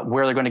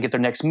where they're going to get their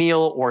next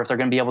meal, or if they're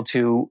going to be able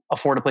to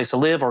afford a place to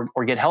live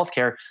or get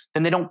healthcare,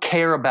 then they don't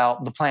care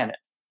about the planet.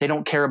 They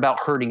don't care about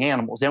hurting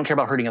animals. They don't care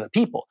about hurting other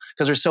people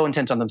because they're so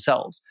intent on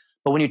themselves.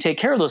 But when you take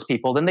care of those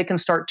people, then they can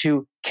start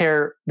to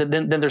care.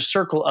 Then their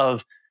circle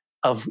of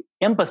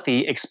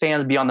empathy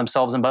expands beyond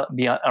themselves and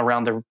beyond,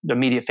 around their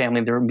immediate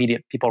family, their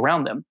immediate people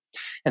around them.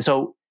 And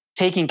so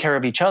taking care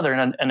of each other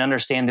and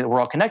understanding that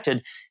we're all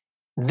connected,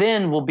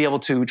 then we'll be able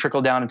to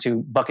trickle down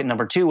into bucket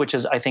number two, which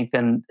is, I think,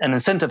 then an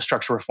incentive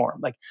structure reform.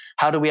 Like,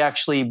 how do we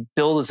actually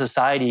build a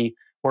society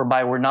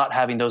whereby we're not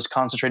having those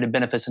concentrated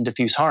benefits and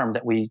diffuse harm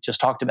that we just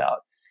talked about?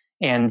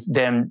 And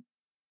then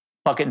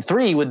bucket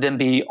three would then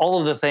be all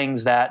of the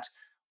things that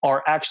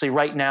are actually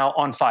right now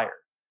on fire.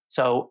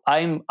 So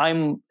I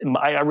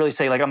really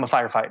say, like, I'm a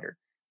firefighter.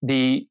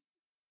 The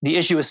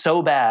issue is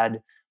so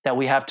bad that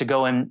we have to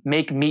go and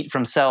make meat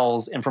from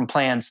cells and from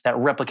plants that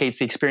replicates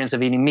the experience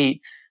of eating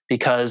meat,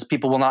 because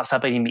people will not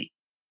stop eating meat.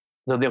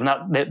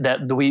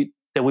 We're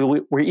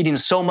eating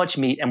so much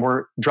meat and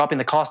we're dropping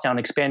the cost down,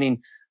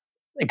 expanding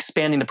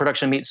the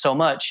production of meat so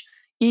much,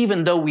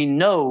 even though we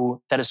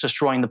know that it's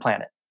destroying the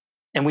planet,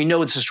 and we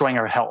know it's destroying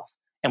our health,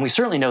 and we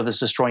certainly know this is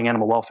destroying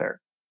animal welfare.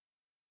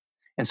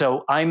 And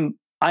so I'm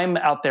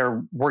out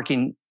there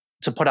working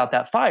to put out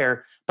that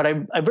fire, but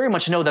I very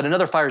much know that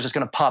another fire is just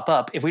going to pop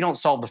up if we don't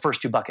solve the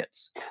first two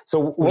buckets.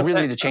 So we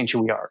really need to change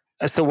who we are.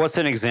 So what's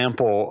an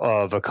example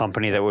of a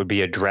company that would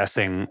be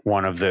addressing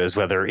one of those,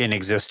 whether in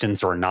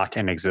existence or not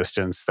in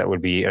existence, that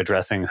would be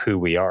addressing who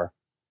we are?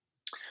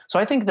 So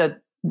I think that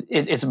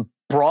it's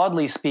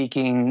broadly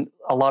speaking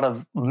a lot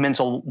of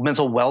mental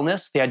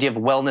wellness, the idea of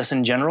wellness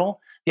in general,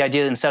 the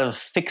idea that instead of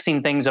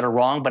fixing things that are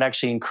wrong, but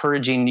actually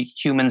encouraging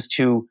humans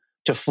to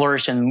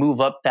flourish and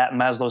move up that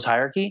Maslow's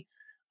hierarchy.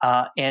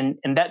 And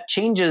that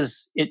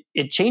changes,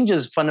 it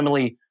changes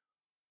fundamentally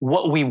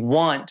what we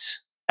want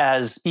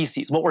as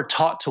species, what we're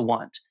taught to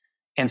want.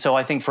 And so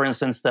I think, for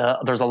instance,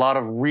 there's a lot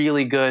of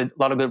really good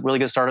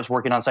startups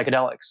working on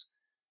psychedelics.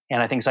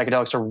 And I think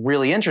psychedelics are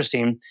really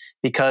interesting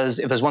because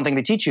if there's one thing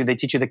they teach you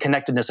the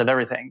connectedness of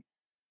everything.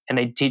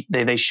 And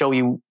they show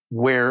you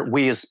where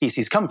we as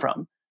species come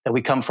from, that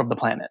we come from the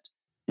planet.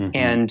 Mm-hmm.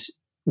 And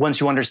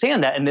once you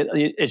understand that, and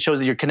it shows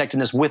that your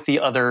connectedness with the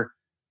other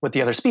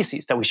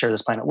species that we share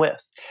this planet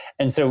with.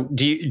 And so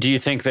do you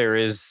think there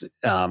is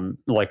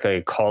like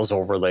a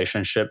causal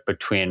relationship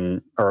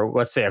between, or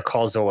let's say a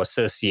causal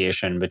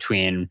association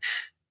between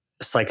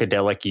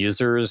psychedelic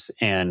users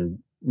and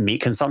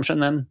meat consumption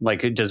then?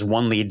 Like, does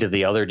one lead to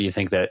the other? Do you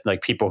think that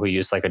like people who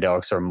use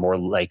psychedelics are more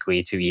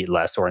likely to eat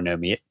less or no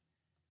meat?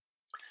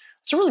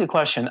 It's a really good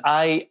question.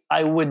 I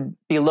would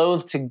be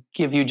loath to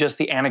give you just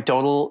the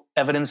anecdotal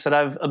evidence that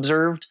I've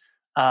observed.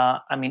 I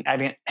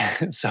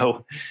didn't.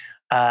 So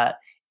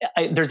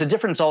there's a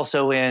difference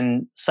also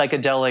in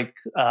psychedelic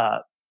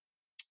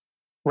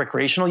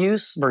recreational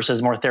use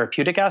versus more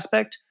therapeutic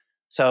aspect.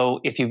 So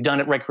if you've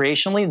done it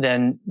recreationally,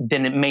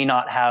 then it may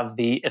not have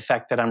the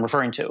effect that I'm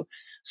referring to.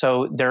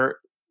 So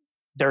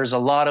there's a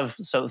lot of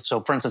so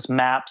for instance,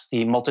 MAPS,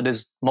 the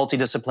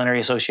Multidisciplinary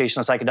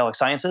Association of Psychedelic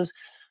Sciences,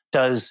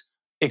 does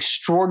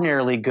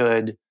extraordinarily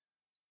good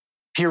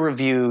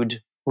peer-reviewed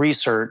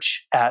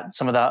research at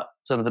some of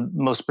the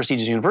most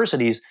prestigious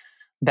universities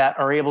that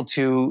are able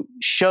to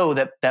show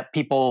that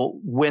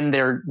people when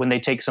they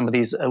take some of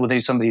these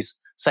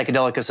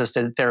psychedelic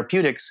assisted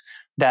therapeutics,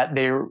 that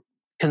they're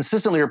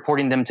consistently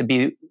reporting them to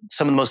be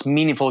some of the most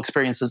meaningful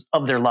experiences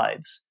of their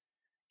lives.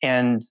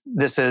 And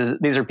these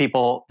are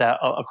people that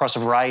across a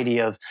variety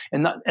of,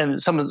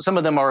 and some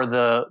of them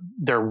are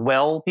they're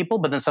well people,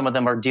 but then some of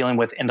them are dealing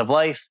with end of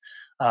life,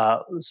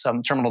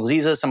 some terminal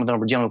diseases, some of them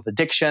are dealing with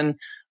addiction.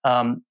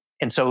 And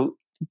so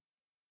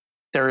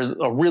there's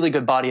a really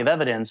good body of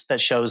evidence that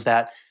shows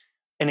that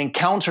an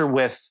encounter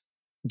with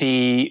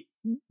the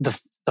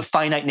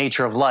finite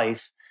nature of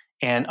life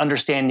and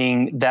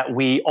understanding that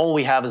all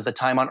we have is the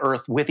time on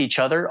Earth with each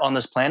other on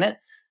this planet,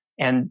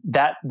 and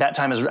that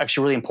time is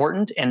actually really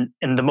important. And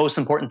the most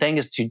important thing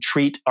is to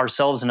treat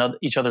ourselves and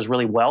each other's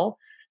really well.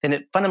 Then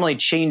it fundamentally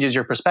changes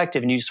your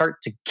perspective, and you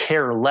start to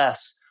care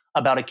less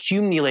about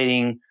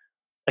accumulating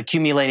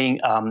accumulating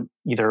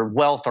either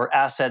wealth or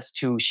assets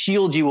to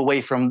shield you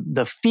away from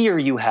the fear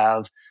you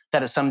have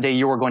that someday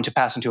you are going to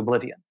pass into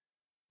oblivion.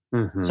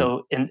 Mm-hmm.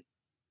 So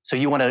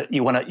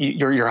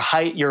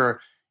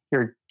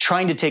you're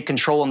trying to take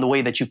control in the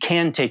way that you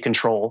can take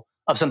control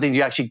of something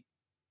that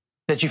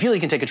you feel you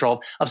can take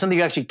control of something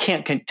you actually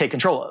can't take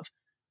control of.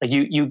 Like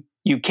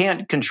you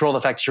can't control the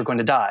fact that you're going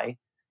to die,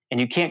 and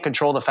you can't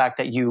control the fact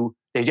that you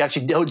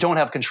actually don't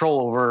have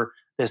control over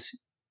this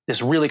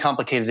really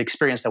complicated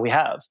experience that we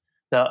have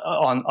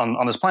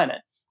on this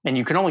planet. And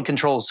you can only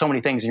control so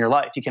many things in your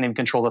life. You can't even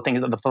control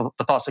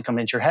the thoughts that come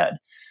into your head.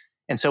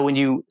 And so when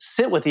you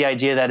sit with the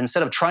idea that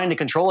instead of trying to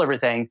control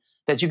everything,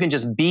 that you can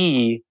just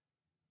be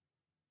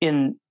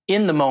in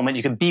the moment,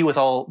 you can be with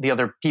all the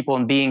other people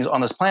and beings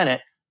on this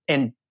planet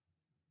and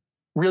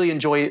really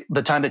enjoy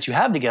the time that you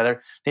have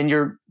together, then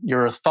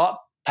your thought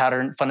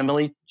pattern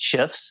fundamentally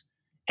shifts.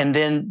 And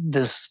then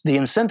the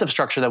incentive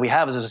structure that we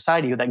have as a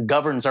society that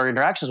governs our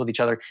interactions with each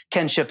other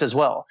can shift as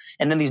well.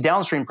 And then these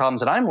downstream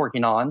problems that I'm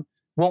working on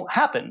won't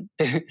happen.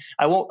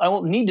 I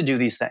won't need to do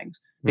these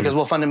things because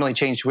we'll fundamentally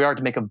change who we are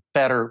to make a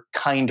better,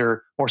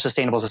 kinder, more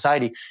sustainable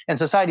society. And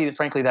society that,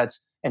 frankly,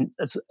 that's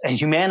a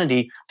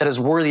humanity that is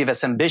worthy of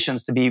its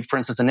ambitions to be, for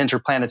instance, an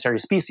interplanetary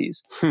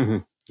species.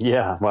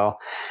 Yeah, well,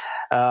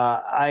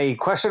 I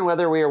question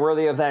whether we are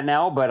worthy of that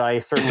now, but I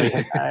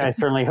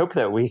certainly hope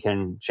that we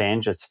can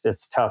change.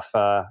 It's tough,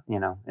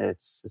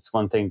 It's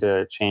one thing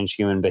to change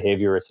human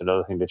behavior; it's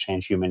another thing to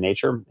change human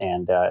nature,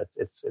 and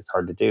it's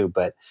hard to do.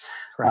 But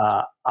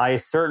I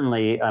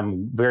certainly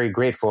am very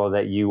grateful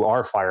that you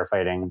are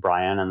firefighting,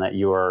 Brian, and that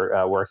you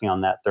are working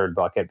on that third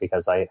bucket,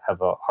 because I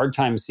have a hard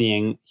time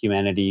seeing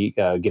humanity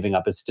giving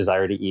up its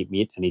desire to eat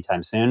meat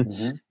anytime soon.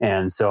 Mm-hmm.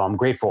 And so I'm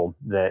grateful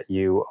that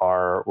you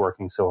are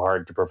working so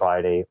hard to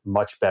provide a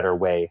much better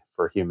way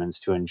for humans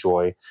to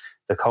enjoy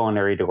the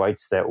culinary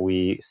delights that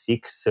we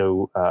seek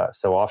so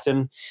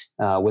often,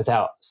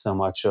 without so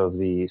much of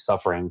the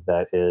suffering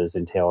that is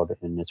entailed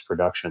in its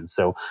production.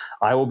 So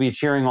I will be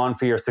cheering on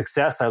for your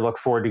success. I look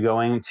forward to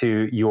going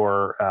to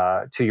your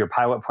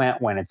pilot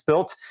plant when it's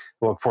built.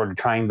 I look forward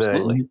to trying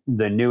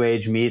the New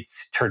Age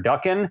meats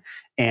turducken,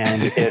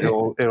 and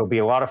it'll be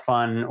a lot of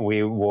fun.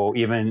 We will,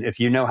 even if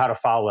you know how to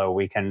follow,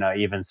 we can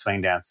even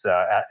swing dance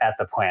at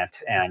the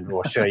plant, and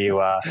we'll show you.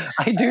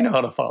 I do know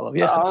how to follow.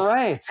 Yes. All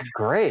right,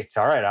 great.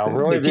 All right,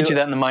 I'll really teach you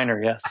that in the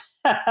minor. Yes.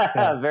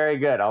 Yeah. Very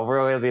good. I'll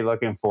really be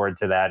looking forward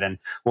to that, and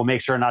we'll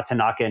make sure not to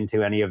knock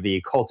into any of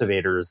the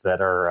cultivators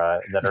that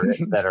are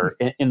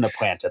in the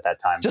plant at that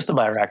time. Just the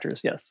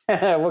bioreactors. Yes.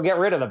 We'll get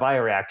rid of the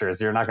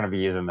bioreactors. You're not going to be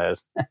using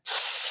those.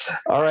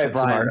 All right,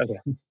 Brian.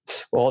 Okay.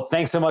 Well,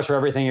 thanks so much for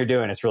everything you're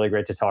doing. It's really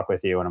great to talk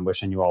with you, and I'm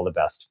wishing you all the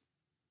best.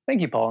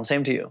 Thank you, Paul, and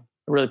same to you.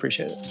 I really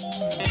appreciate it.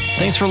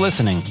 Thanks for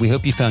listening. We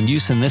hope you found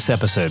use in this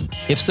episode.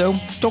 If so,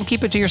 don't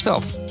keep it to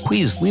yourself.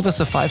 Please leave us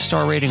a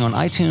 5-star rating on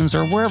iTunes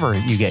or wherever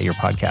you get your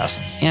podcast.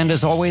 And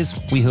as always,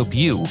 we hope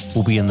you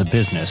will be in the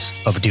business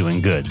of doing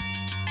good.